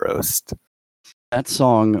pot roast. That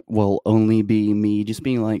song will only be me just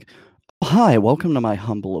being like, "Hi, welcome to my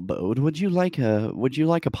humble abode. Would you like a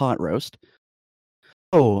pot roast?"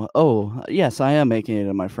 Yes, I am making it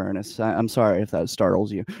in my furnace. I'm sorry if that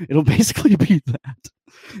startles you. It'll basically be that.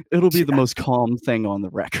 It'll be the most calm thing on the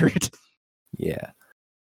record. Yeah.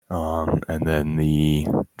 And then the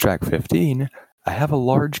track 15, I have a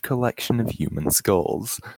large collection of human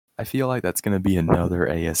skulls. I feel like that's going to be another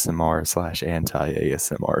ASMR /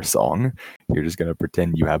 anti-ASMR song. You're just going to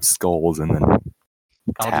pretend you have skulls and then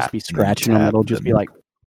I'll just be scratching them. It'll just be like,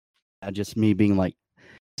 just me being like,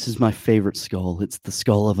 this is my favorite skull. It's the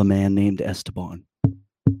skull of a man named Esteban.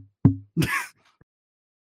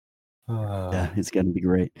 Yeah, it's going to be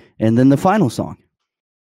great. And then the final song.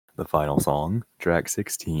 The final song, track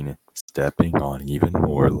 16, Stepping on Even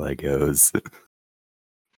More Legos.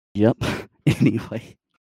 Yep. Anyway.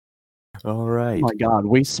 All right. Oh my God,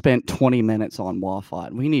 we spent 20 minutes on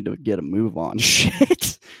Wafat. We need to get a move on.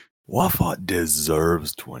 Shit. Wafat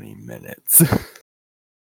deserves 20 minutes.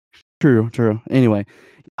 True. Anyway,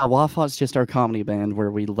 Wafat's just our comedy band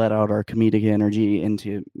where we let out our comedic energy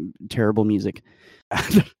into terrible music.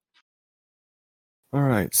 All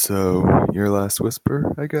right, so Your Last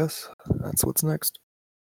Whisper, I guess. That's what's next.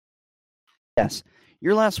 Yes.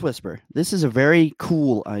 Your Last Whisper. This is a very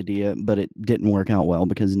cool idea, but it didn't work out well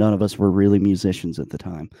because none of us were really musicians at the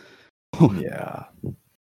time. Yeah.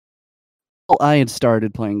 Well, I had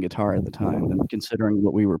started playing guitar at the time, and considering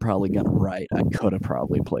what we were probably going to write, I could have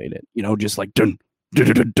probably played it. You know, just like dun,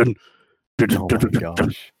 dun, dun, dun, dun, Oh my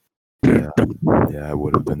gosh. Yeah, I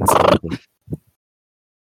would have been something.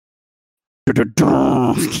 But,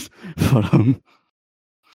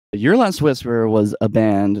 Your Last Whisper was a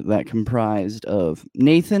band that comprised of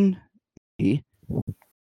Nathan,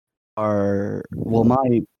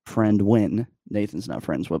 my friend Win. Nathan's not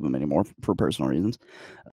friends with him anymore for personal reasons.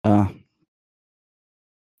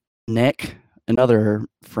 Nick, another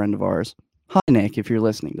friend of ours. Hi, Nick, if you're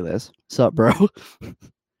listening to this. Sup, bro?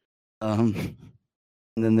 And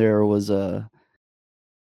then there was a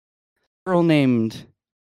girl named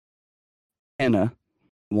Anna.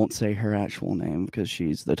 I won't say her actual name because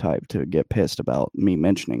she's the type to get pissed about me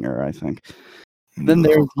mentioning her, I think. Then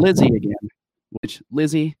there's Lizzie again, which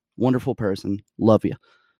Lizzie, wonderful person, love you.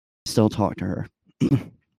 Still talk to her.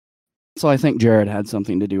 So I think Jared had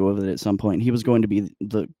something to do with it at some point. He was going to be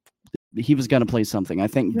he was going to play something, I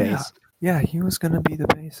think bass. Yeah, he was going to be the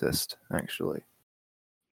bassist, actually.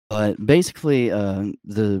 But basically,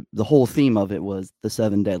 the whole theme of it was the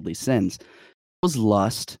 7 deadly sins. It was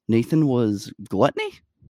lust. Nathan was gluttony?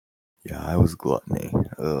 Yeah, I was gluttony.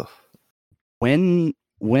 Ugh. When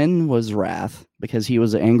was wrath, because he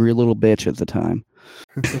was an angry little bitch at the time.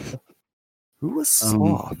 Who was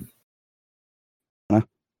Sloth?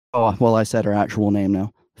 Oh, well, I said her actual name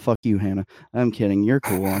now. Fuck you, Hannah. I'm kidding. You're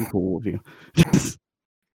cool. I'm cool with you.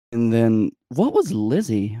 And then, what was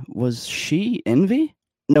Lizzie? Was she Envy?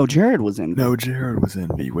 No, Jared was Envy. No, Jared was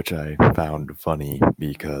Envy, which I found funny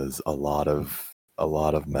because a lot of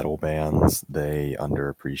metal bands, they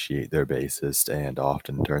underappreciate their bassist and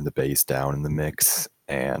often turn the bass down in the mix,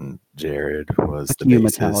 and Jared was the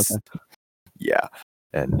bassist. Yeah,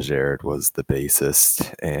 and Jared was the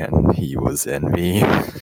bassist, and he was Envy.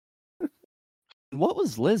 What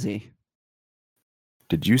was Lizzie?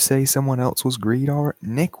 Did you say someone else was Greed? Or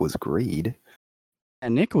Nick was Greed.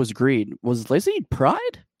 And Nick was Greed. Was Lizzie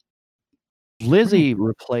Pride? Lizzie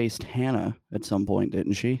replaced Hannah at some point,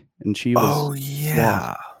 didn't she? And she was. Oh,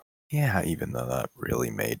 yeah. Yeah, even though that really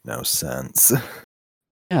made no sense.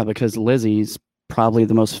 Yeah, because Lizzie's probably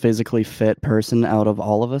the most physically fit person out of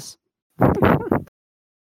all of us. But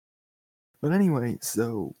anyway,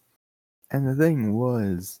 so. And the thing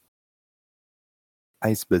was,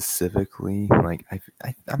 I specifically, like,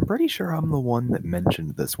 I'm pretty sure I'm the one that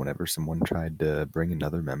mentioned this whenever someone tried to bring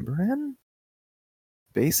another member in.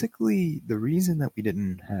 Basically, the reason that we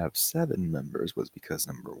didn't have 7 members was because,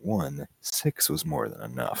 number 1, 6 was more than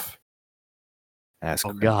enough.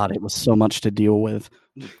 God, it was so much to deal with.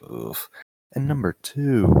 Oof. And number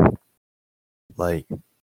 2, like,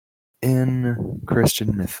 in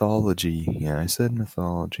Christian mythology, yeah, I said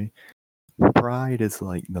mythology, pride is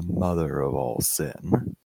like the mother of all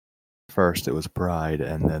sin. First it was pride,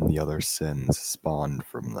 and then the other sins spawned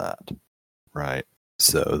from that, right?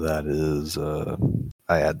 So that is,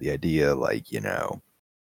 I had the idea, like,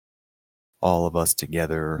 all of us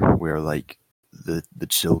together, we're like the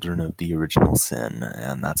children of the original sin,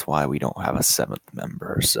 and that's why we don't have a 7th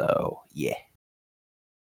member, so, yeah.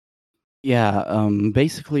 Yeah,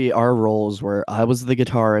 basically our roles were, I was the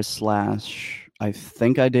guitarist / I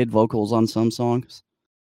think I did vocals on some songs.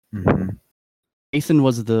 Mm-hmm. Nathan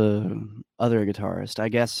was the other guitarist. I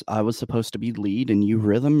guess I was supposed to be lead and you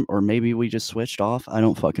rhythm, or maybe we just switched off. I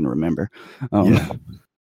don't fucking remember. Yeah.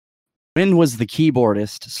 Wynn was the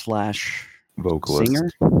keyboardist /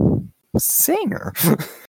 vocalist. singer. Or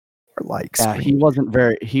like Yeah, he wasn't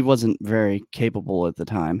very capable at the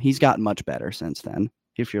time. He's gotten much better since then.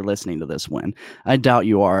 If you're listening to this, Wynn, I doubt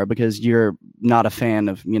you are, because you're not a fan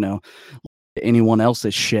of, anyone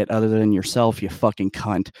else's shit other than yourself, you fucking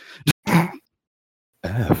cunt.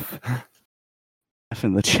 F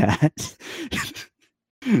in the chat.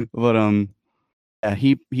 But yeah,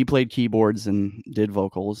 he played keyboards and did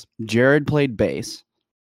vocals. Jared played bass.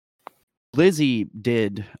 Lizzie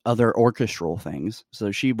did other orchestral things,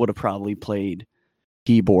 so she would have probably played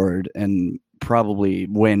keyboard, and probably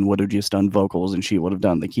Wynn would have just done vocals and she would have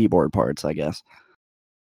done the keyboard parts, I guess.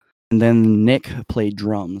 And then Nick played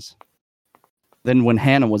drums. Then when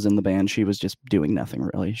Hannah was in the band, she was just doing nothing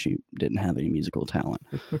really. She didn't have any musical talent.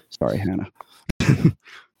 Sorry, Hannah.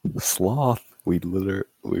 Sloth. We were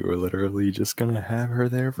literally just gonna have her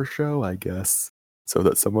there for show, I guess, so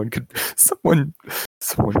that someone could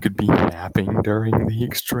be napping during the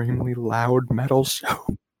extremely loud metal show.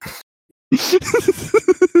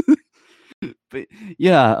 But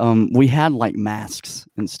yeah, we had like masks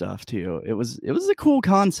and stuff too. It was a cool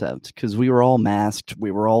concept because we were all masked, we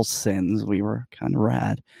were all sins, we were kind of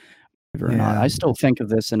rad. I still think of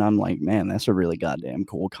this and I'm like, man, that's a really goddamn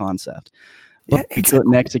cool concept. But we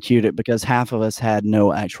couldn't execute it because half of us had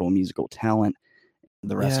no actual musical talent.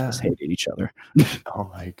 The rest of us hated each other. Oh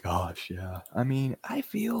my gosh, yeah. I mean, I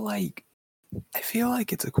feel like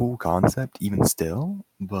it's a cool concept even still,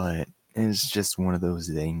 but it's just one of those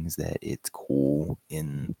things that it's cool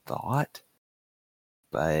in thought.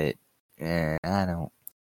 But I'm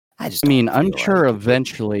sure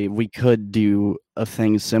eventually we could do a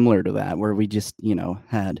thing similar to that where we just,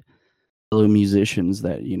 had fellow musicians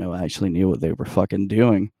that, actually knew what they were fucking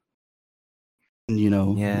doing.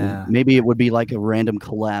 And, maybe it would be like a random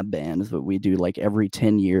collab band that we do like every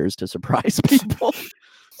 10 years to surprise people.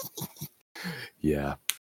 Yeah.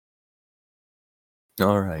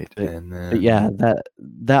 All right. But yeah,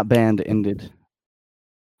 that band ended.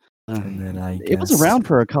 And then it was around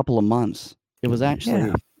for a couple of months. It was actually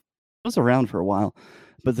it was around for a while.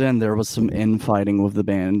 But then there was some infighting with the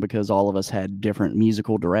band because all of us had different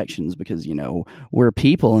musical directions because, we're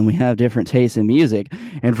people and we have different tastes in music.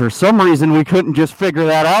 And for some reason, we couldn't just figure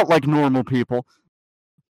that out like normal people.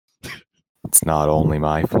 It's not only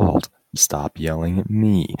my fault. Stop yelling at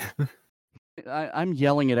me. I'm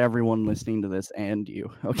yelling at everyone listening to this and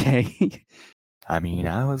you, okay? I mean,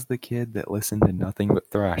 I was the kid that listened to nothing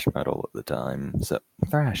but thrash metal at the time. So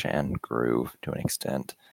thrash and groove to an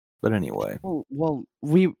extent. But anyway. Well,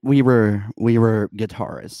 we were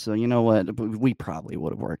guitarists, so you know what? We probably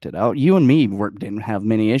would have worked it out. You and me didn't have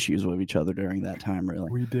many issues with each other during that time,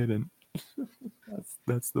 really. We didn't.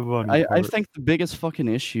 That's the funny part. I think the biggest fucking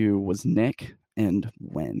issue was Nick and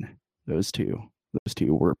Wynn. Those two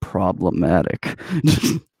were problematic.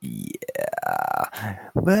 Yeah.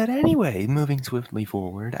 But anyway, moving swiftly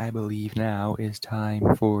forward, I believe now is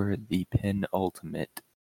time for the penultimate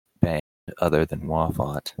band other than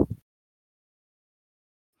Wafat.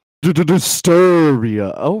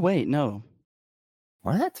 Disturbia. Oh wait, no.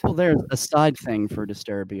 What? Well, there's a side thing for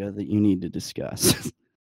Disturbia that you need to discuss.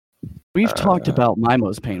 We've talked about my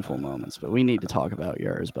most painful moments, but we need to talk about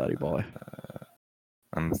yours, buddy boy.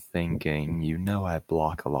 I'm thinking, I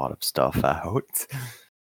block a lot of stuff out.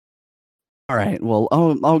 All right, well,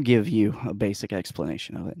 I'll give you a basic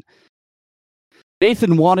explanation of it.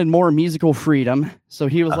 Nathan wanted more musical freedom, so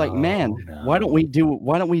he was like, "Man, why don't we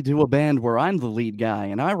do a band where I'm the lead guy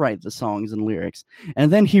and I write the songs and lyrics?"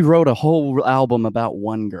 And then he wrote a whole album about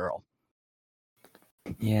one girl.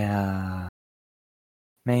 Yeah.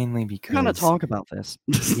 Mainly because... We're going to talk about this.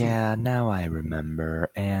 Yeah, now I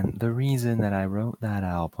remember. And the reason that I wrote that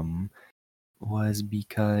album was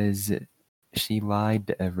because she lied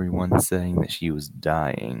to everyone saying that she was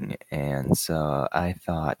dying. And so I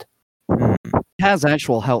thought, She has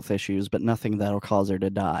actual health issues, but nothing that'll cause her to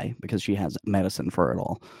die because she has medicine for it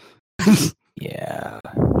all. Yeah,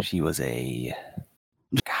 she was a...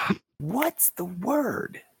 God, what's the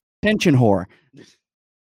word? Pension whore.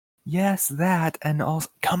 Yes, that, and also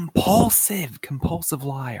compulsive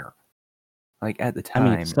liar. Like, at the time.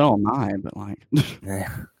 I mean, so am I, but like...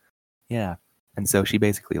 Yeah, and so she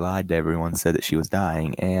basically lied to everyone, said that she was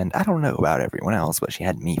dying, and I don't know about everyone else, but she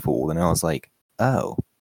had me fooled, and I was like, oh,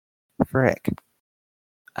 frick.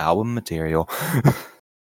 Album material.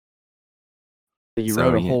 You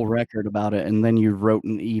wrote a whole record about it, and then you wrote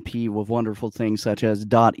an EP with wonderful things such as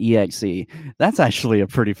 .exe. That's actually a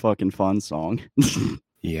pretty fucking fun song.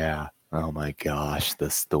 Yeah. Oh my gosh, the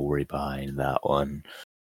story behind that one.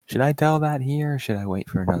 Should I tell that here, or should I wait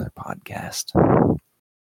for another podcast?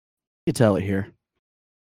 You tell it here.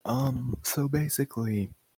 So basically,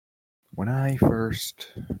 when I first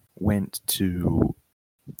went to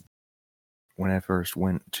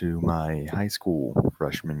my high school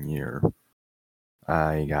freshman year,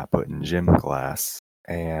 I got put in gym class,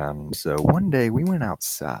 and so one day we went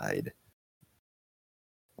outside,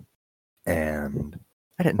 and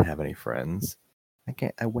I didn't have any friends.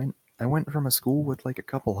 I went from a school with like a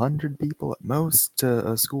couple hundred people at most to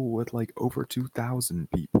a school with like over 2,000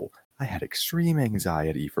 people. I had extreme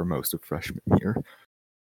anxiety for most of freshman year.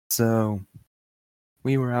 So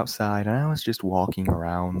we were outside and I was just walking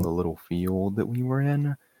around the little field that we were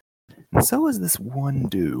in. And so was this one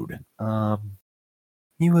dude.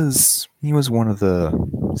 He was one of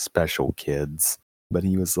the special kids, but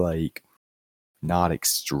he was like not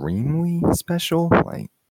extremely special. Like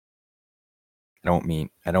I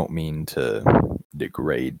don't mean to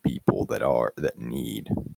degrade people that need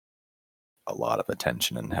a lot of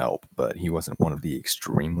attention and help, but he wasn't one of the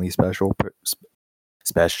extremely special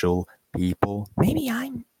people. Maybe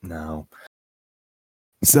I'm no.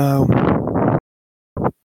 So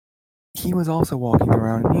he was also walking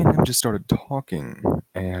around, and me and him just started talking,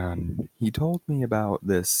 and he told me about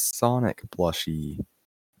this Sonic plushie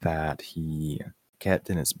that he kept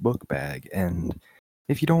in his book bag. And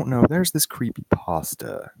if you don't know, there's this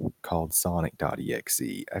creepypasta called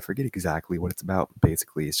Sonic.exe. I forget exactly what it's about.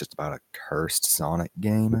 Basically, it's just about a cursed Sonic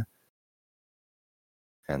game.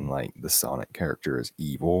 And like the Sonic character is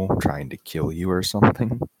evil, trying to kill you or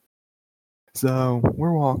something. So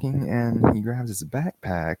we're walking, and he grabs his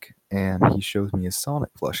backpack, and he shows me his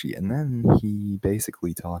Sonic plushie, and then he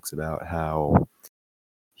basically talks about how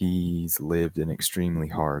he's lived an extremely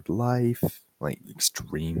hard life, like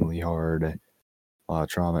extremely hard, a lot of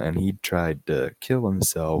trauma, and he tried to kill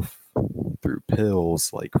himself through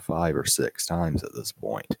pills like 5 or 6 times at this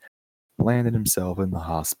point. Landed himself in the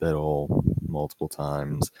hospital multiple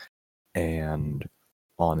times, and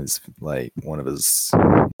on his one of his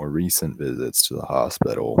more recent visits to the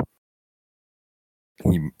hospital,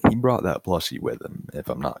 he brought that plushie with him, if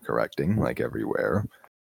I'm not correcting, like everywhere,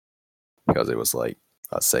 because it was like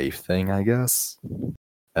a safe thing, I guess.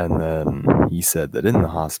 And then he said that in the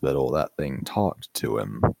hospital, that thing talked to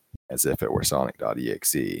him as if it were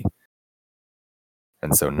Sonic.exe.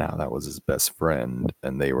 And so now that was his best friend,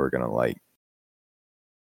 and they were gonna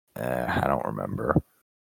I don't remember.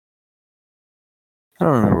 I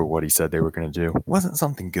don't remember what he said they were going to do. Wasn't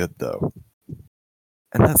something good, though.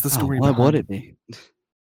 And that's the story What behind would it be?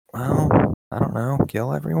 Well, I don't know.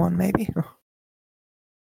 Kill everyone, maybe?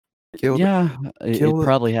 Yeah, it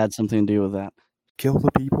probably had something to do with that. Kill the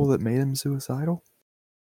people that made him suicidal?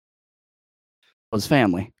 His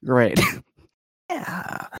family. Great.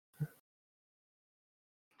 Yeah.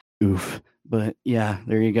 Oof. But yeah,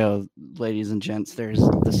 there you go, ladies and gents. There's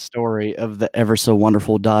the story of the ever so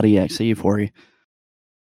wonderful .exe for you.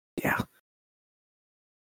 Yeah.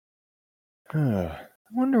 I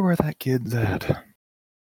wonder where that kid's at.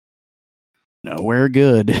 Nowhere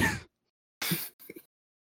good.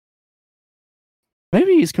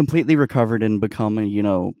 Maybe he's completely recovered and become a,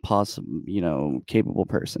 capable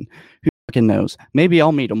person. Who fucking knows? Maybe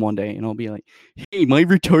I'll meet him one day and I'll be like, hey, my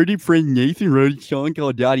retarded friend Nathan wrote a song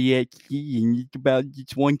called .exe and it's about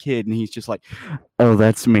this one kid. And he's just like, oh,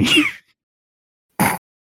 that's me.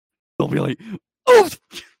 I'll be like, oh!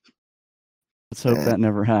 Let's hope that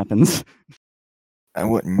never happens. I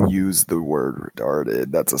wouldn't use the word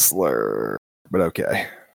retarded. That's a slur. But okay.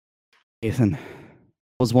 Nathan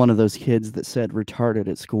was one of those kids that said retarded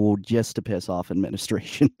at school just to piss off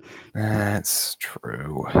administration. That's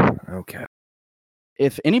true. Okay.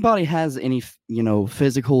 If anybody has any,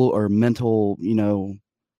 physical or mental,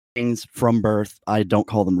 things from birth, I don't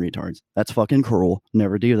call them retards. That's fucking cruel.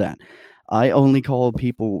 Never do that. I only call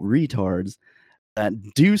people retards that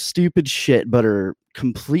do stupid shit but are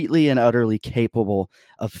completely and utterly capable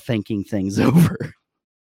of thinking things over.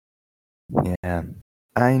 Yeah,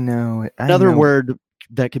 I know. Another word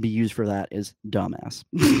that could be used for that is dumbass.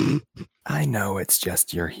 I know it's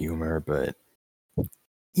just your humor, but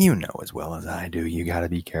you know as well as I do, you gotta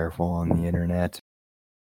be careful on the internet.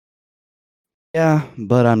 Yeah,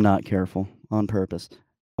 but I'm not careful on purpose.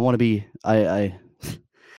 I want to be,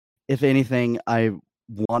 if anything, I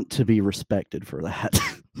want to be respected for that.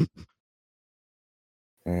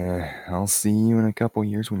 I'll see you in a couple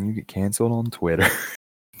years when you get canceled on Twitter.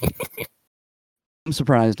 I'm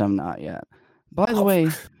surprised I'm not yet. By the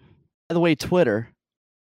way, Twitter,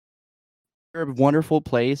 you're a wonderful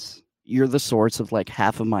place. You're the source of like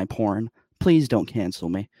half of my porn. Please don't cancel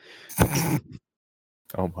me.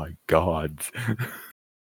 Oh my god.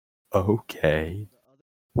 Okay.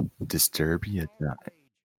 Disturbia.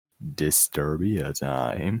 Disturbia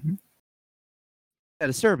time. Yeah,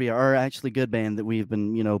 Disturbia are actually good band that we've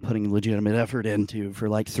been, putting legitimate effort into for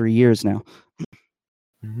like 3 years now.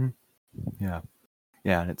 Mm-hmm. Yeah.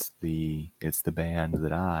 Yeah, and it's the band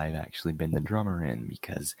that I've actually been the drummer in,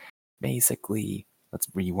 because basically, let's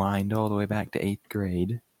rewind all the way back to 8th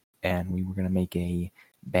grade, and we were going to make a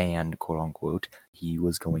band, quote unquote. He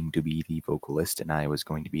was going to be the vocalist, and I was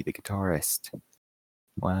going to be the guitarist.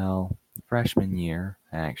 Well, freshman year,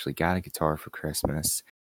 I actually got a guitar for Christmas,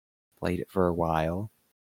 played it for a while,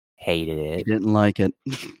 hated I it. didn't like it.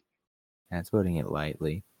 That's putting it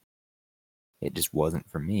lightly. It just wasn't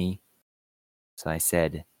for me. So I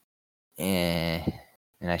said, and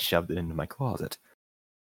I shoved it into my closet.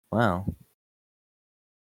 Well,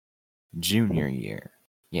 junior year.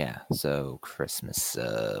 Yeah, so Christmas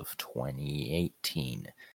of 2018.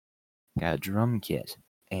 Got a drum kit,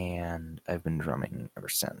 and I've been drumming ever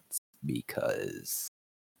since because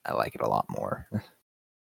I like it a lot more.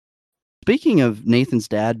 Speaking of Nathan's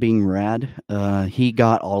dad being rad, he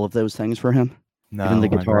got all of those things for him. Even the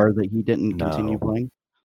guitar that he didn't continue playing.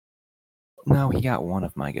 No, he got one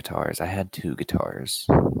of my guitars. I had 2 guitars.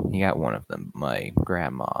 He got one of them. My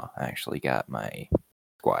grandma actually got my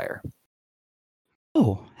Squire.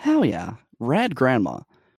 Oh, hell yeah. Rad grandma.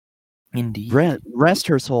 Indeed. Rest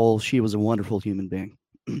her soul, she was a wonderful human being.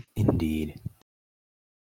 Indeed.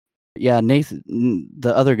 Yeah, Nathan,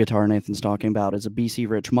 the other guitar Nathan's talking about is a BC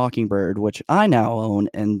Rich Mockingbird, which I now own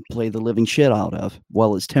and play the living shit out of.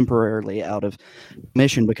 Well, it's temporarily out of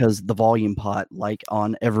commission because the volume pot, like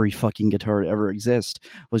on every fucking guitar that ever exists,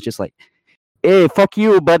 was just like, hey, fuck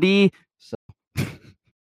you, buddy. So,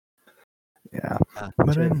 yeah.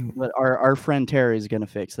 But our friend Terry is going to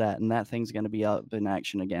fix that, and that thing's going to be up in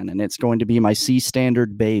action again, and it's going to be my C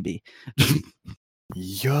standard baby.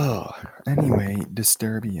 Yeah. Anyway,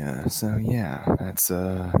 Disturbia. So yeah, that's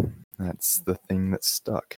the thing that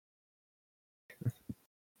stuck.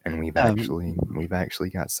 And we've actually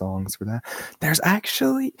got songs for that.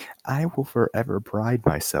 I will forever pride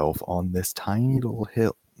myself on this tiny little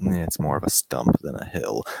hill. It's more of a stump than a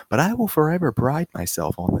hill, but I will forever pride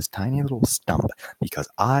myself on this tiny little stump because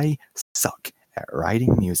I suck at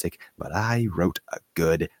writing music, but I wrote a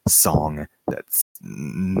good song that's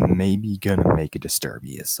maybe gonna make a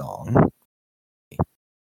Disturbia song.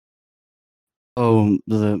 Oh,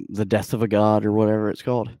 the Death of a God or whatever it's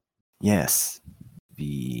called. Yes.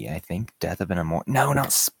 I think Death of an Immortal. No, not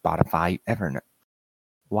Spotify. Evernote.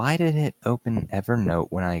 Why did it open Evernote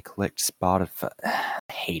when I clicked Spotify? I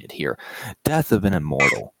hate it here. Death of an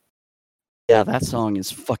Immortal. Yeah, that song is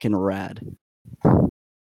fucking rad.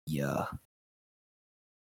 Yeah.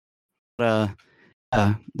 The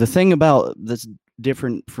thing about this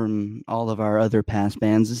different from all of our other past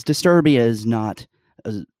bands is Disturbia is not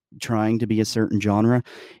trying to be a certain genre.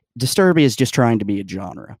 Disturbia is just trying to be a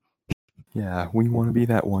genre. Yeah, we want to be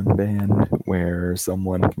that one band where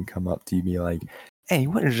someone can come up to you and be like, hey,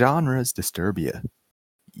 what genre is Disturbia?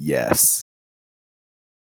 Yes.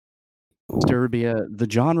 Disturbia, the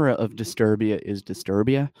genre of Disturbia is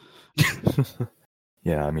Disturbia.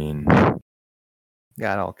 Yeah, I mean,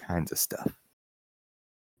 got all kinds of stuff.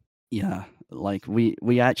 Yeah, like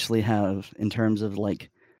we actually have, in terms of like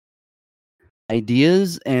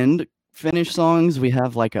ideas and finished songs, we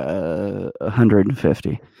have like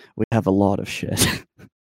 150. We have a lot of shit.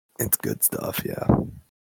 It's good stuff, yeah.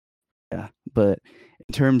 Yeah, but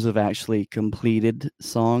in terms of actually completed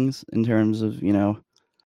songs, in terms of,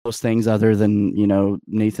 those things other than,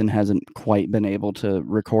 Nathan hasn't quite been able to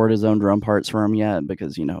record his own drum parts for him yet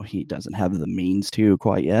because, he doesn't have the means to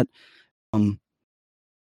quite yet. In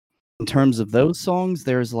terms of those songs,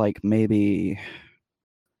 there's like maybe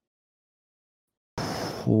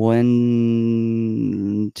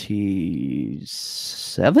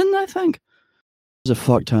 27, I think. There's a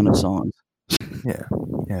fuck ton of songs. Yeah,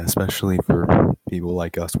 especially for people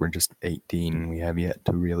like us. We're just 18. We have yet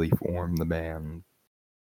to really form the band.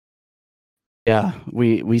 Yeah,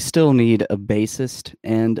 we still need a bassist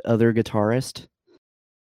and other guitarist.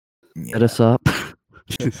 Yeah. Set us up.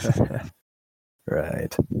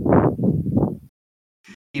 Right.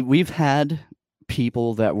 We've had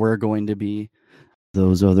people that were going to be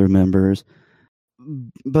those other members,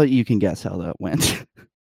 but you can guess how that went.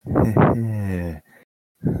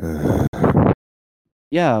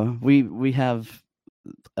 Yeah, we have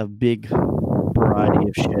a big variety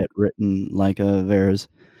of shit written. Like there's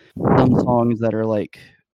some songs that are like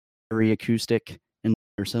very acoustic, and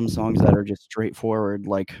there's some songs that are just straightforward,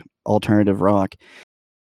 like alternative rock.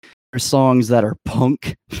 There's songs that are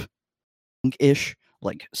punk-ish,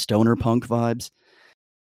 like stoner punk vibes.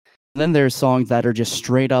 And then there's songs that are just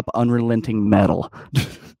straight up unrelenting metal.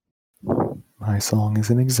 My song is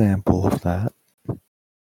an example of that.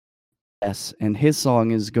 Yes, and his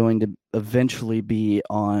song is going to eventually be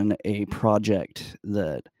on a project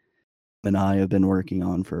that him and I have been working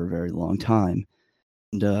on for a very long time.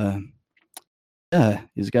 And yeah,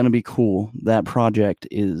 it's going to be cool. That project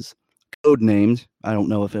is codenamed. I don't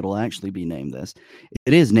know if it'll actually be named this. If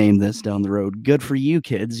it is named this down the road, good for you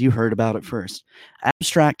kids. You heard about it first.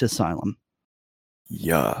 Abstract Asylum.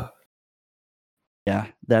 Yeah. Yeah,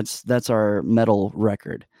 that's our metal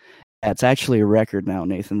record. It's actually a record now,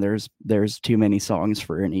 Nathan. There's too many songs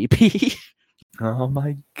for an EP. Oh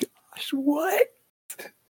my gosh, what?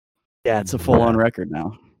 Yeah, it's a full-on record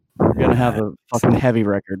now. We're gonna have a fucking heavy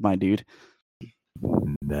record, my dude.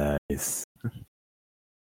 Nice.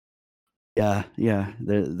 Yeah.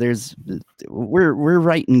 We're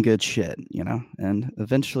writing good shit, you know, and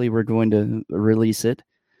eventually we're going to release it,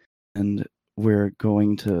 and we're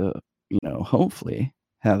going to, you know, hopefully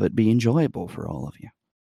have it be enjoyable for all of you.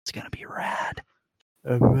 It's gonna be rad.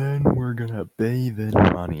 And then we're gonna bathe in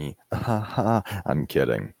money. Haha, I'm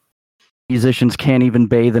kidding. Musicians can't even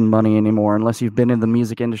bathe in money anymore unless you've been in the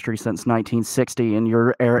music industry since 1960 and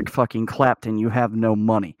you're Eric fucking Clapton. You have no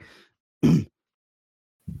money.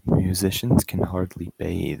 Musicians can hardly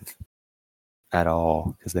bathe at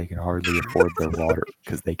all because they can hardly afford their water.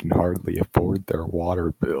 Because they can hardly afford their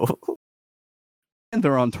water bill. And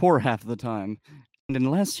they're on tour half the time. And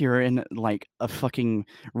unless you're in like a fucking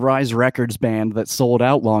Rise Records band that sold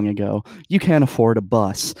out long ago, you can't afford a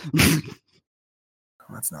bus.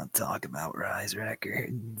 Let's not talk about Rise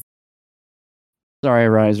Records. Sorry,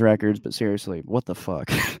 Rise Records, but seriously, what the fuck?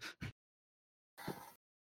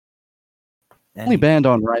 Only band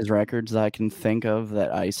on Rise Records that I can think of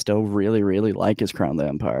that I still really, really like is Crown the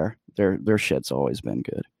Empire. Their shit's always been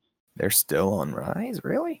good. They're still on Rise,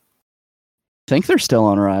 really? I think they're still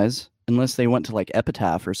on Rise, unless they went to like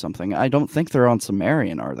Epitaph or something. I don't think they're on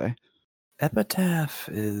Sumerian, are they? Epitaph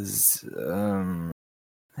is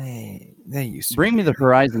they used to Bring be Me the really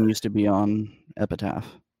Horizon good. used to be on Epitaph,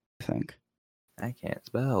 I think. I can't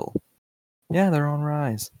spell. Yeah, they're on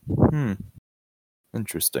Rise.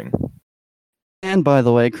 Interesting. And by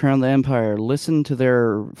the way, Crown the Empire, listen to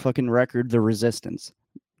their fucking record, The Resistance.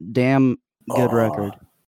 Damn good record.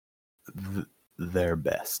 Their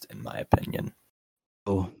best, in my opinion.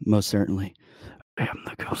 Oh, most certainly. I am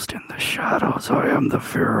the ghost in the shadows. I am the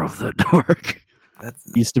fear of the dark. That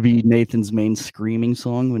used to be Nathan's main screaming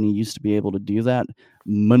song when he used to be able to do that.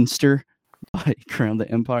 Munster by Crown the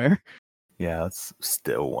Empire. Yeah, that's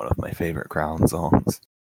still one of my favorite Crown songs.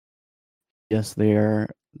 Yes, they're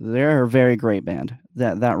a very great band.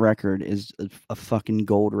 That record is a fucking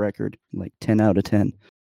gold record, like 10 out of 10.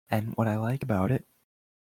 And what I like about it,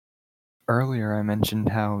 earlier I mentioned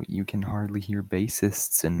how you can hardly hear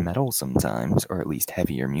bassists in metal sometimes, or at least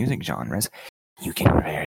heavier music genres. You can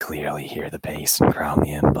very clearly hear the bass in Crown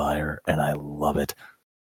the Empire, and I love it.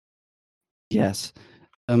 Yes.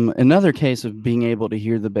 Another case of being able to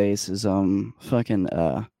hear the bass is fucking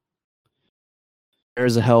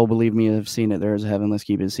There's a Hell, Believe Me, I've seen it. There's a Heaven, Let's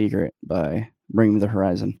Keep It a Secret by Bring Me the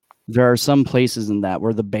Horizon. There are some places in that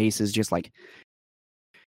where the bass is just like,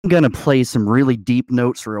 I'm gonna play some really deep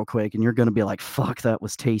notes real quick, and you're gonna be like, "Fuck, that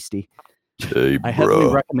was tasty." Hey, I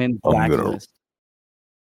heavily recommend Blacklist.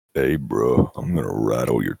 Hey, bro, I'm gonna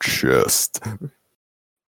rattle your chest.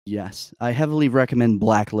 Yes, I heavily recommend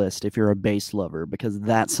Blacklist if you're a bass lover, because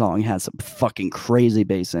that song has some fucking crazy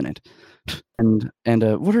bass in it. And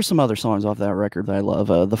what are some other songs off that record that I love?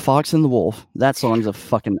 The Fox and the Wolf. That song's a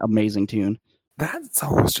fucking amazing tune. That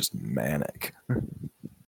song is just manic.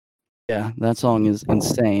 Yeah, that song is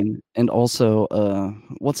insane. And also,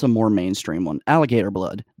 what's a more mainstream one? Alligator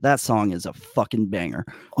Blood. That song is a fucking banger.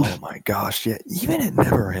 Oh my gosh, yeah. Even It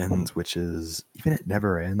Never Ends, Even It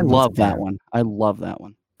Never Ends. I love that one. I love that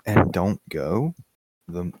one. And Don't Go.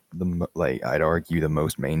 I'd argue the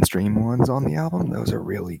most mainstream ones on the album. Those are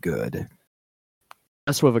really good.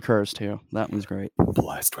 Blessed with a Curse too. That one's great.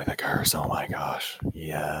 Blessed with a Curse. Oh my gosh.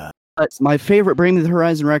 Yeah. But my favorite Bring Me the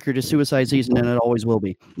Horizon record is Suicide Season, and it always will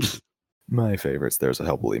be. My favorites. There's a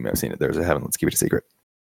Hell, Believe Me, I've seen it. There's a Heaven, Let's Keep It a Secret.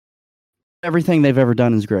 Everything they've ever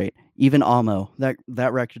done is great. Even Amo. That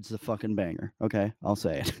record's a fucking banger. Okay, I'll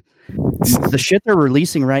say it. The shit they're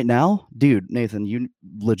releasing right now, dude, Nathan, you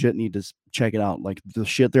legit need to check it out. Like, the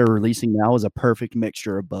shit they're releasing now is a perfect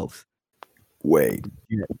mixture of both. Wait,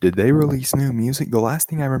 did they release new music? The last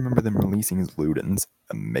thing I remember them releasing is Luden's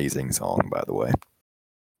amazing song, by the way.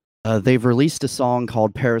 They've released a song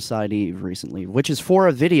called Parasite Eve recently, which is for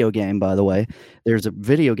a video game, by the way. There's a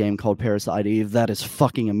video game called Parasite Eve that is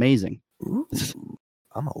fucking amazing. Ooh,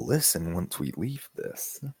 I'm gonna listen once we leave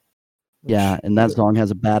this. Yeah, and that song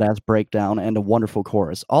has a badass breakdown and a wonderful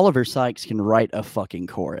chorus. Oliver Sykes can write a fucking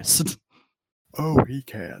chorus. Oh, he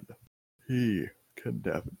can. He can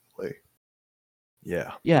definitely.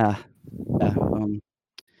 Yeah. Yeah.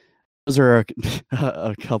 Those are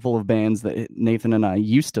a couple of bands that Nathan and I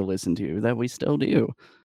used to listen to that we still do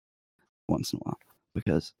once in a while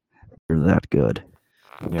because they're that good.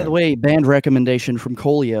 By the way, band recommendation from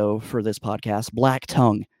Colio for this podcast, Black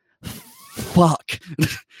Tongue. Fuck.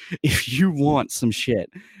 If you want some shit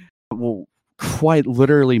that will quite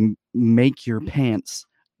literally make your pants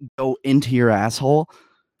go into your asshole,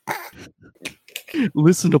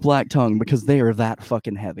 listen to Black Tongue because they are that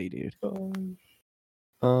fucking heavy, dude.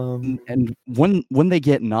 And when they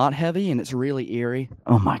get not heavy and it's really eerie,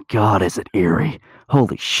 oh my god, is it eerie?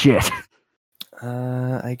 Holy shit.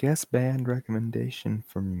 I guess band recommendation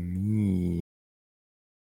for me.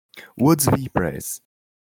 Woods Vipres.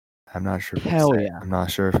 I'm not sure. I'm not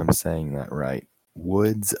sure if I'm saying that right.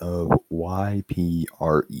 Woods of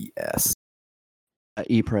YPRES.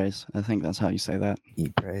 Ypres. I think that's how you say that.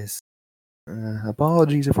 Ypres.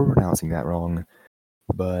 Apologies if we're pronouncing that wrong,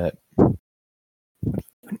 but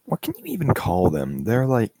what can you even call them? They're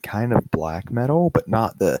like kind of black metal, but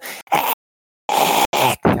not the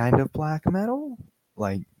kind of black metal.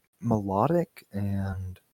 Like melodic,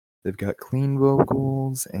 and they've got clean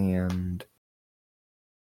vocals and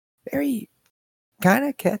very kind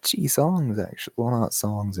of catchy songs, actually. Well, not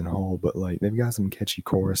songs in whole, but like they've got some catchy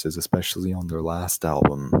choruses, especially on their last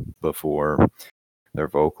album before their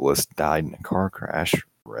vocalist died in a car crash.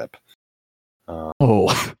 Rip.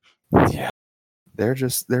 Yeah.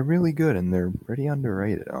 They're really good, and they're pretty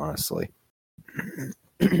underrated, honestly.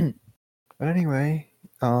 But anyway,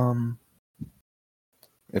 if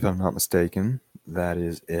I'm not mistaken, that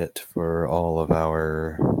is it for all of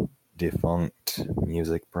our defunct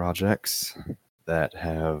music projects that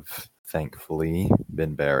have thankfully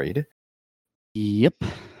been buried. Yep.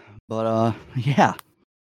 But yeah.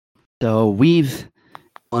 So we've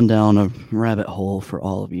gone down a rabbit hole for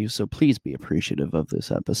all of you, so please be appreciative of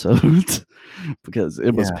this episode because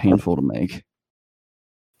it was painful to make.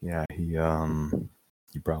 Yeah, he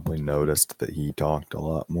probably noticed that he talked a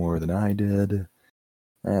lot more than I did.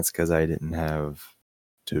 That's because I didn't have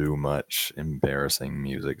too much embarrassing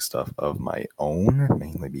music stuff of my own,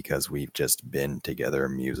 mainly because we've just been together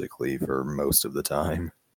musically for most of the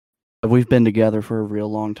time. We've been together for a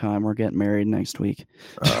real long time. We're getting married next week.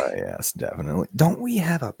 Yes, definitely. Don't we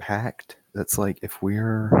have a pact that's like if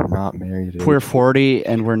we're not married, if we're 40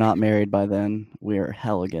 and we're not married by then, we're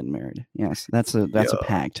hella getting married. Yes, that's a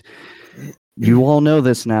pact. You all know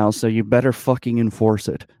this now, so you better fucking enforce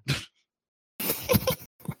it.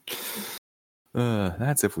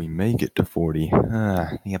 That's if we make it to 40.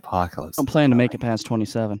 The apocalypse. I'm planning to make it past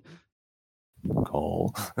 27.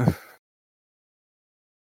 Call.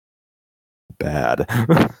 Bad.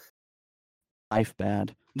 Life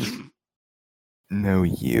bad. No,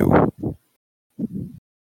 you.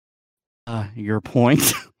 Your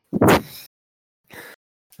point.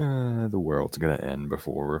 The world's gonna end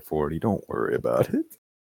before we're 40. Don't worry about it.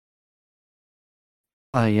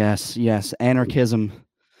 Yes. Anarchism.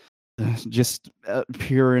 Just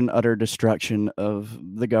pure and utter destruction of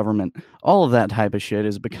the government. All of that type of shit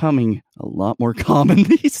is becoming a lot more common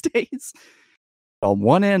these days. On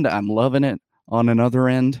one end, I'm loving it. On another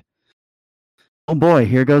end, oh boy,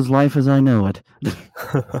 here goes life as I know it. You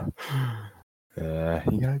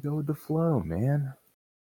gotta go with the flow, man.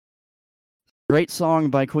 Great song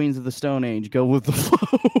by Queens of the Stone Age. Go with the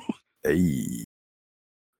flow. Hey.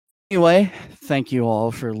 Anyway, thank you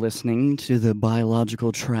all for listening to the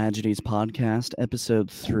Biological Tragedies podcast, episode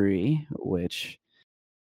 3, which,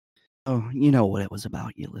 you know what it was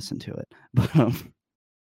about. You listen to it. But,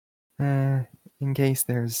 in case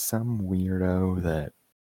there's some weirdo that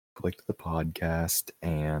clicked the podcast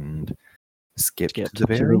and skipped to the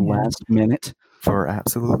very last minute for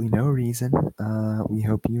absolutely no reason, we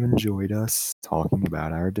hope you enjoyed us talking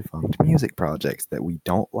about our defunct music projects that we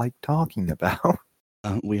don't like talking about.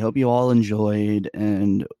 We hope you all enjoyed,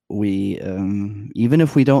 and we, even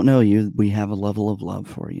if we don't know you, we have a level of love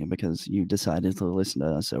for you because you decided to listen to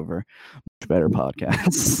us over much better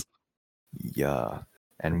podcasts. Yeah,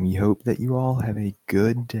 and we hope that you all have a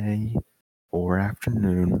good day, or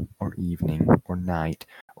afternoon, or evening, or night,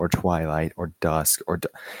 or twilight, or dusk, or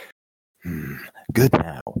good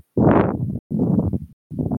now.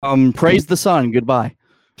 Praise the sun. Goodbye.